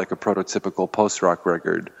out and write like a prototypical post-rock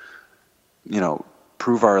record,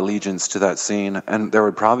 prove our allegiance to that scene, and there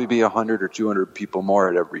would probably be 100 or 200 people more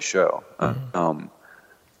at every show. Mm-hmm.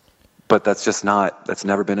 But that's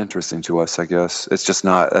never been interesting to us, I guess. That's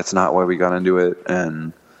not why we got into it.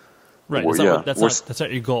 And right, that's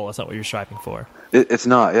not your goal. That's not what you're striving for. It's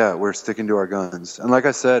not, yeah. We're sticking to our guns. And like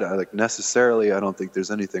I said, I don't think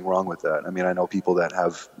there's anything wrong with that. I mean, I know people that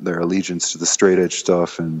have their allegiance to the straight edge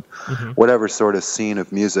stuff and whatever sort of scene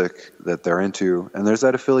of music that they're into, and there's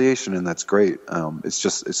that affiliation, and that's great. It's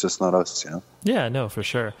just not us, Yeah, no, for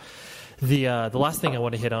sure. The last thing I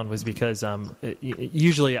want to hit on was because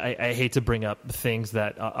usually I hate to bring up things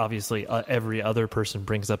that obviously every other person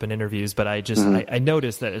brings up in interviews, but I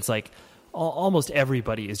noticed that it's like almost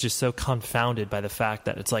everybody is just so confounded by the fact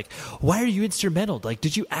that it's like, why are you instrumental? Like,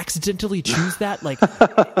 did you accidentally choose that? Like,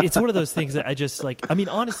 it's one of those things that I just like, I mean,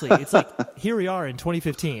 honestly, it's like, here we are in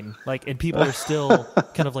 2015, like, and people are still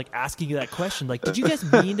kind of like asking you that question. Like, did you guys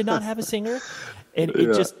mean to not have a singer? And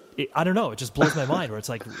I don't know, it just blows my mind, where it's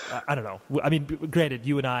like, I don't know. I mean, granted,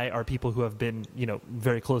 you and I are people who have been,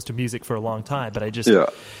 very close to music for a long time, but I just,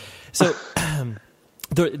 so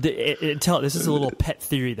this is a little pet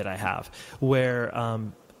theory that I have, where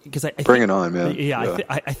because I bring it on, man. Yeah.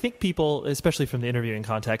 I think people, especially from the interviewing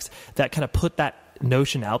context, that kind of put that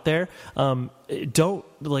notion out there, don't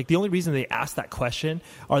like, the only reason they ask that question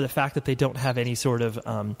are the fact that they don't have any sort of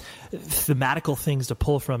thematical things to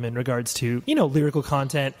pull from in regards to, lyrical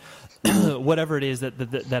content, whatever it is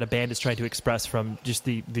that a band is trying to express from just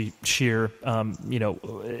the sheer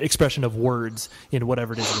expression of words in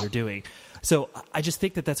whatever it is that they're doing. So I just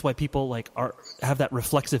think that that's why people like have that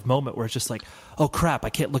reflexive moment where it's just like, oh crap, I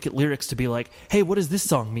can't look at lyrics to be like, hey, what does this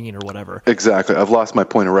song mean or whatever. Exactly. I've lost my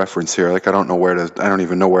point of reference here. Like I don't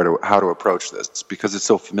even know how to approach this because it's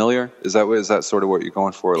so familiar. Is that sort of what you're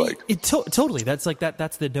going for? Like totally. That's like that.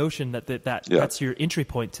 That's the notion that that's your entry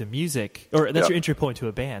point to music, or that's your entry point to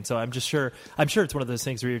a band. So I'm sure it's one of those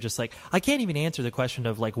things where you're just like, I can't even answer the question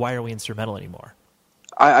of like, why are we instrumental anymore?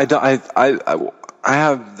 I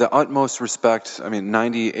have the utmost respect. I mean,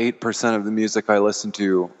 98% of the music I listen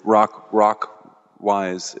to, rock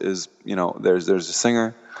wise, is there's a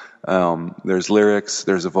singer, there's lyrics,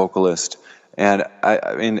 there's a vocalist, and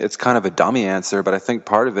I mean it's kind of a dummy answer, but I think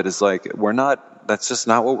part of it is like that's just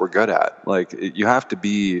not what we're good at. Like you have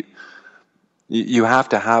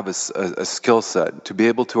to have a skill set to be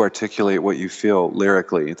able to articulate what you feel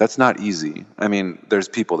lyrically. That's not easy. I mean, there's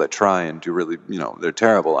people that try and do really, they're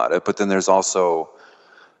terrible at it. But then there's also,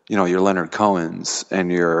 your Leonard Cohens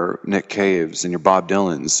and your Nick Caves and your Bob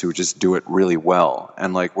Dylans who just do it really well.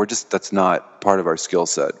 And like, that's not part of our skill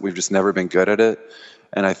set. We've just never been good at it.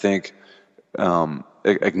 And I think,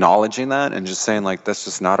 acknowledging that and just saying like that's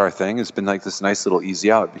just not our thing has been like this nice little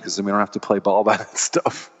easy out, because then we don't have to play ball by that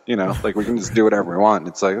stuff, like we can just do whatever we want.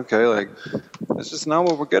 It's like, okay, like that's just not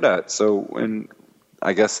what we're good at. So, and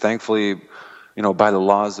I guess thankfully, by the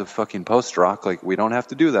laws of fucking post rock, like we don't have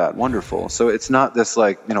to do that. Wonderful. So it's not this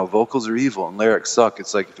like, vocals are evil and lyrics suck.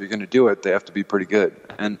 It's like if you're going to do it, they have to be pretty good.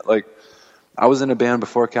 And like I was in a band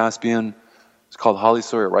before Caspian. It's called Holly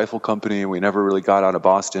Sawyer Rifle Company. We never really got out of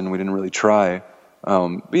Boston. We didn't really try.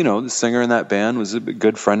 The singer in that band was a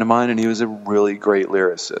good friend of mine, and he was a really great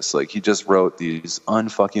lyricist. Like, he just wrote these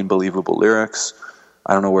unfucking believable lyrics.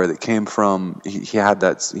 I don't know where they came from. He had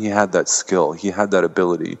that skill. He had that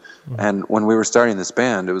ability. Mm-hmm. And when we were starting this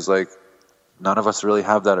band, it was like, none of us really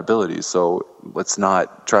have that ability. So let's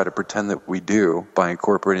not try to pretend that we do by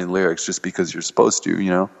incorporating lyrics just because you're supposed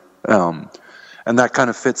to, and that kind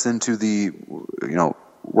of fits into the,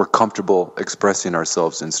 we're comfortable expressing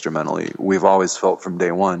ourselves instrumentally. We've always felt from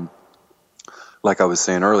day one, like I was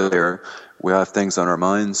saying earlier, we have things on our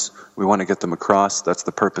minds. We want to get them across. That's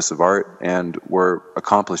the purpose of art, and we're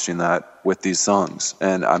accomplishing that with these songs.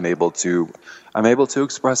 And I'm able to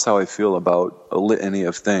express how I feel about a litany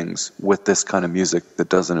of things with this kind of music that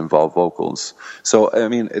doesn't involve vocals. So, I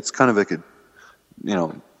mean, it's kind of like a,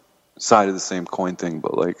 side of the same coin thing,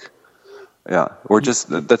 but like, yeah,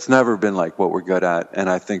 that's never been like what we're good at. And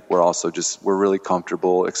I think we're really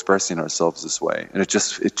comfortable expressing ourselves this way. And it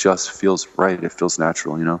just feels right. It feels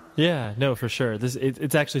natural, Yeah, no, for sure.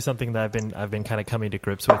 It's actually something that I've been kind of coming to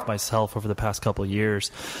grips with myself over the past couple of years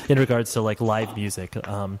in regards to like live music.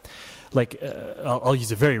 I'll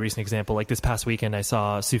use a very recent example. Like this past weekend, I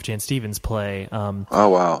saw Sufjan Stevens play. Oh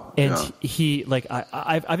wow! And he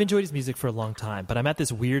I've enjoyed his music for a long time, but I'm at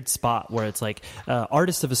this weird spot where it's like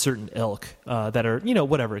artists of a certain ilk that are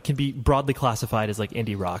whatever, it can be broadly classified as like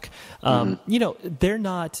indie rock. They're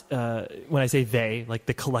not. When I say they, like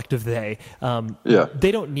the collective they,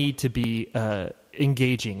 they don't need to be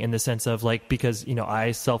engaging in the sense of like, because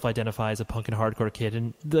I self-identify as a punk and hardcore kid,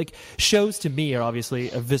 and like shows to me are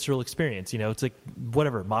obviously a visceral experience. It's like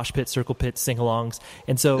whatever, mosh pit, circle pit, sing-alongs,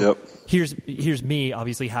 and so here's me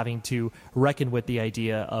obviously having to reckon with the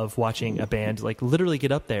idea of watching a band like literally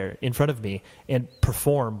get up there in front of me and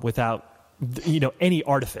perform without any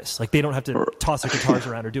artifice. Like they don't have to toss their guitars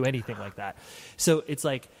around or do anything like that. So it's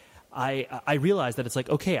like I realized that it's like,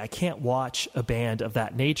 okay, I can't watch a band of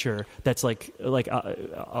that nature that's again,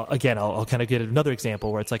 I'll kind of get another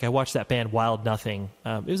example where it's like I watched that band Wild Nothing.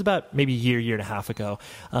 It was about maybe a year and a half ago.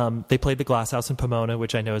 They played the Glass House in Pomona,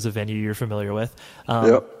 which I know is a venue you're familiar with.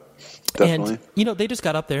 Definitely. And, they just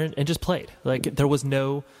got up there and just played. Like there was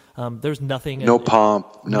there's nothing. No pomp.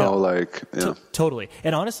 Totally.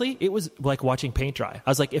 And honestly, it was like watching paint dry. I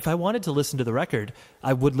was like, if I wanted to listen to the record,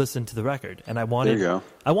 I would listen to the record. And I wanted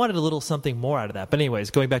a little something more out of that. But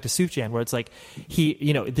anyways, going back to Sufjan, where it's like he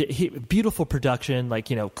beautiful production, like,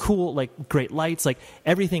 cool, like great lights, like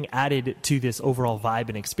everything added to this overall vibe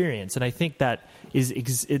and experience. And I think that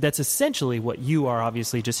that's essentially what you are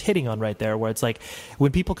obviously just hitting on right there, where it's like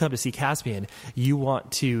when people come to see Caspian, you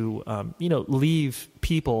want to, leave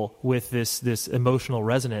people with this emotional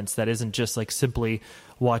resonance that isn't just like simply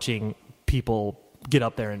watching people get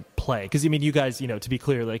up there and play. Because I mean, you guys, to be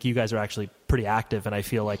clear, like you guys are actually pretty active, and I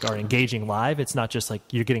feel like are engaging live. It's not just like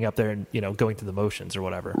you're getting up there and going through the motions or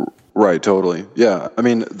whatever. Right. Totally. Yeah. I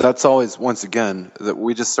mean, that's always, once again, that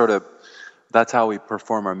we just sort of, that's how we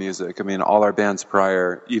perform our music. I mean, all our bands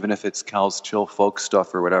prior, even if it's Cal's chill folk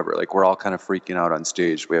stuff or whatever, like we're all kind of freaking out on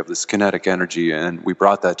stage. We have this kinetic energy, and we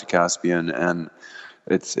brought that to Caspian, and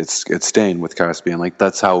it's staying with Caspian. Like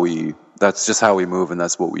that's just how we move, and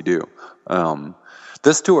that's what we do.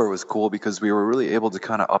 This tour was cool because we were really able to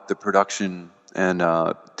kind of up the production and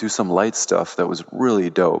do some light stuff that was really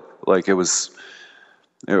dope. Like we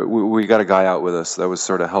got a guy out with us that was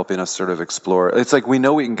sort of helping us sort of explore. It's like we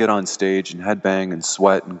know we can get on stage and headbang and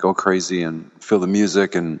sweat and go crazy and feel the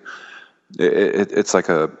music, and it's like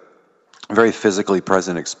a very physically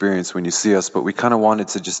present experience when you see us, but we kind of wanted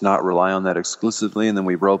to just not rely on that exclusively, and then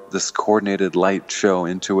we wrote this coordinated light show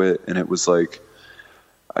into it, and it was like,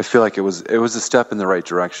 I feel like it was a step in the right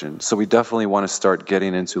direction. So we definitely want to start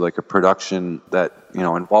getting into like a production that, you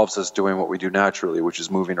know, involves us doing what we do naturally, which is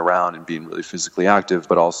moving around and being really physically active,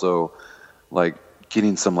 but also like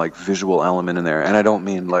getting some like visual element in there. And I don't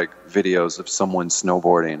mean like videos of someone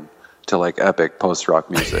snowboarding to like epic post-rock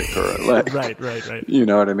music or like right. You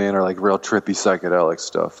know what I mean? Or like real trippy psychedelic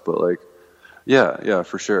stuff. But like, yeah,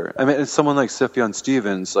 for sure. I mean, it's someone like Sufjan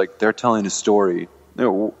Stevens, like they're telling a story. You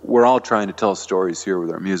know, we're all trying to tell stories here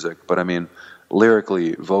with our music, but I mean,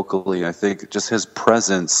 lyrically, vocally, I think just his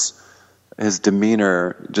presence, his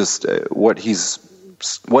demeanor, just what he's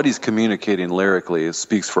communicating lyrically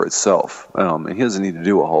speaks for itself. And he doesn't need to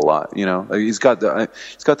do a whole lot, you know. Like he's got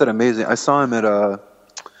that amazing. I saw him at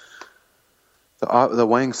the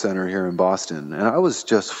Wang Center here in Boston, and I was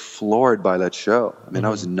just floored by that show. I mean, I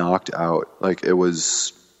was knocked out. Like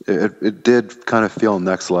it did kind of feel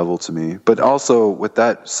next level to me, but also with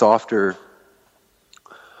that softer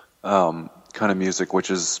kind of music, which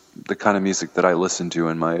is the kind of music that I listen to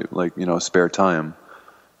in my spare time.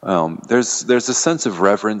 There's a sense of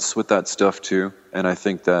reverence with that stuff too, and I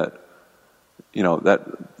think that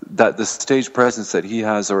that the stage presence that he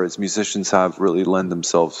has or his musicians have really lend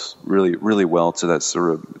themselves really, really well to that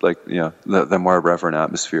sort of the more reverent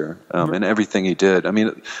atmosphere. And everything he did. I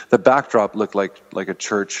mean, the backdrop looked like a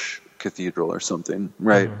church cathedral or something,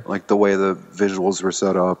 right? Like the way the visuals were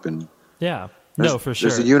set up, and for sure.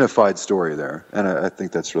 There's a unified story there, and I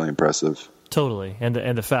think that's really impressive. Totally, and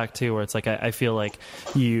the fact too, where it's like I feel like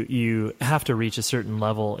you have to reach a certain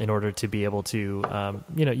level in order to be able to,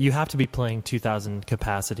 you have to be playing 2,000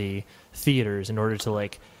 capacity theaters in order to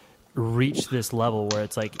like reach this level where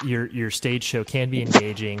it's like your stage show can be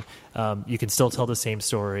engaging. You can still tell the same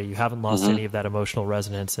story. You haven't lost any of that emotional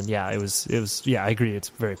resonance, and it was. I agree, it's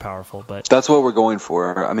very powerful. But that's what we're going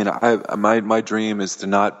for. I mean, my dream is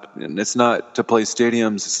it's not to play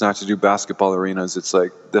stadiums. It's not to do basketball arenas. It's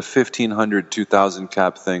like the 1,500, 2,000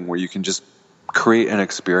 cap thing where you can just create an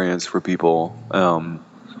experience for people.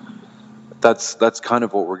 That's kind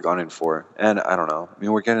of what we're gunning for, and I don't know. I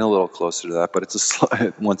mean, we're getting a little closer to that, but it's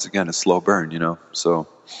once again a slow burn, you know. So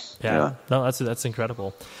no, that's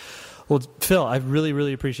incredible. Well, Phil, I really,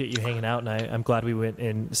 really appreciate you hanging out, and I'm glad we went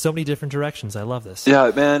in so many different directions. I love this.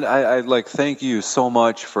 Yeah, man, I like thank you so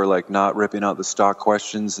much for like not ripping out the stock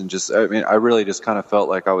questions and just. I mean, I really just kind of felt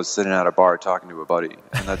like I was sitting at a bar talking to a buddy,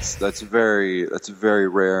 and that's very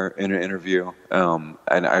rare in an interview, and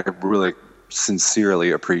I really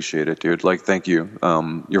sincerely appreciate it, dude. Like, thank you.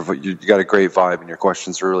 You got a great vibe, and your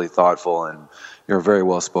questions are really thoughtful, and you're a very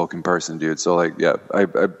well-spoken person, dude. So, like, yeah, I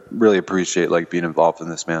really appreciate like being involved in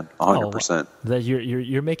this, man. 100%.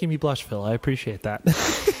 You're making me blush, Phil. I appreciate that.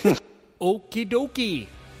 Okie dokie.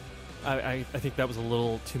 I think that was a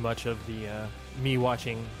little too much of the me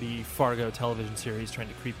watching the Fargo television series, trying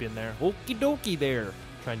to creep in there. Okie dokie, there,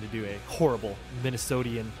 trying to do a horrible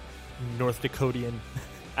Minnesotan, North Dakotian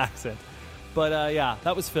accent. But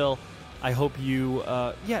that was Phil. I hope you,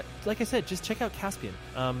 like I said, just check out Caspian.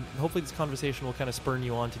 Hopefully this conversation will kind of spur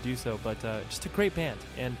you on to do so. But just a great band,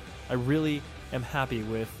 and I really am happy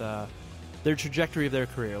with their trajectory of their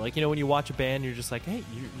career. Like, when you watch a band, you're just like, hey,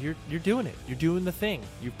 you're doing it. You're doing the thing.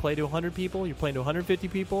 You play to 100 people, you're playing to 150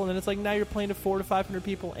 people, and then it's like now you're playing to 400 to 500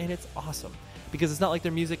 people, and it's awesome because it's not like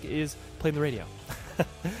their music is playing the radio.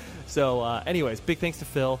 So, anyways, big thanks to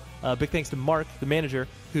Phil. Big thanks to Mark, the manager,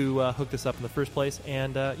 who hooked us up in the first place.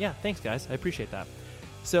 And, thanks, guys. I appreciate that.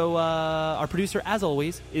 So, our producer, as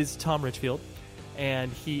always, is Tom Richfield.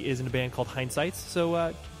 And he is in a band called Hindsights.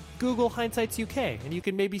 So, Google Hindsights UK, and you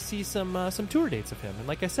can maybe see some tour dates of him. And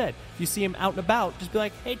like I said, if you see him out and about, just be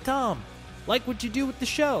like, hey, Tom, like what you do with the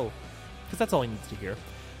show. Because that's all he needs to hear.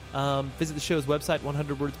 Visit the show's website,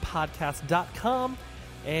 100wordspodcast.com.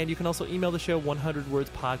 And you can also email the show,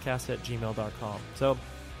 100wordspodcast@gmail.com. So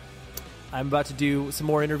I'm about to do some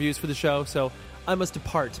more interviews for the show, so I must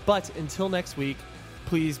depart. But until next week,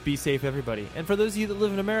 please be safe, everybody. And for those of you that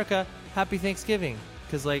live in America, happy Thanksgiving,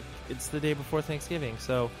 because it's the day before Thanksgiving.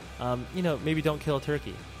 So maybe don't kill a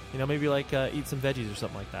turkey. Maybe eat some veggies or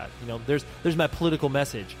something like that. There's my political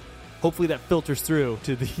message. Hopefully that filters through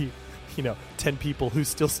to the 10 people who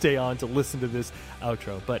still stay on to listen to this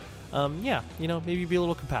outro. But maybe be a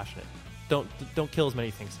little compassionate. Don't kill as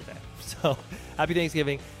many things today. So happy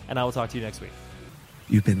Thanksgiving, and I will talk to you next week.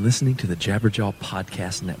 You've been listening to the Jabberjaw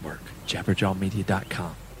Podcast Network,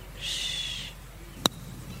 jabberjawmedia.com. Shh.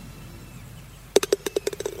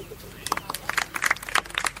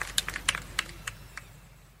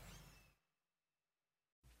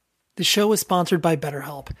 The show is sponsored by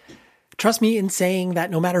BetterHelp. Trust me in saying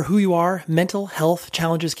that no matter who you are, mental health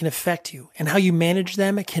challenges can affect you, and how you manage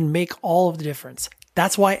them can make all of the difference.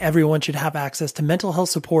 That's why everyone should have access to mental health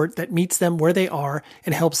support that meets them where they are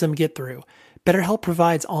and helps them get through. BetterHelp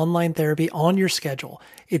provides online therapy on your schedule.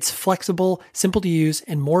 It's flexible, simple to use,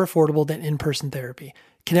 and more affordable than in-person therapy.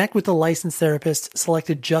 Connect with a licensed therapist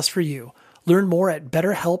selected just for you. Learn more at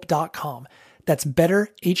betterhelp.com. That's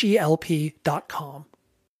betterhelp.com.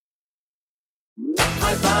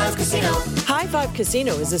 High Five Casino. High Five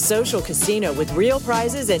Casino is a social casino with real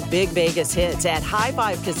prizes and big Vegas hits at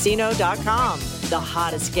highfivecasino.com. The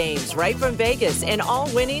hottest games right from Vegas, and all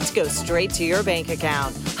winnings go straight to your bank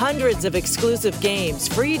account. Hundreds of exclusive games,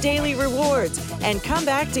 free daily rewards, and come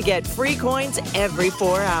back to get free coins every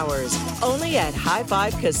 4 hours. Only at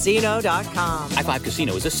highfivecasino.com. High Five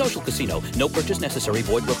Casino is a social casino. No purchase necessary.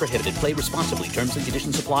 Void where prohibited. Play responsibly. Terms and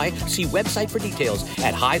conditions apply. See website for details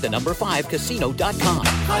at high5casino.com.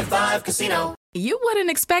 High Five Casino. You wouldn't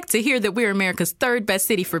expect to hear that we're America's third best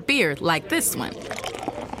city for beer like this one.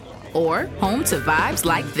 Or home to vibes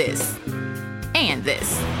like this. And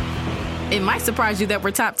this. It might surprise you that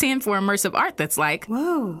we're top 10 for immersive art that's like,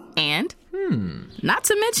 whoa. And, not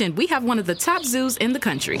to mention, we have one of the top zoos in the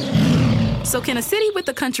country. So can a city with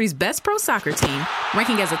the country's best pro soccer team,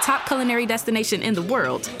 ranking as a top culinary destination in the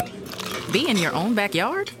world, be in your own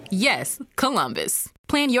backyard? Yes, Columbus.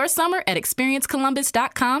 Plan your summer at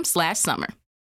experiencecolumbus.com/summer.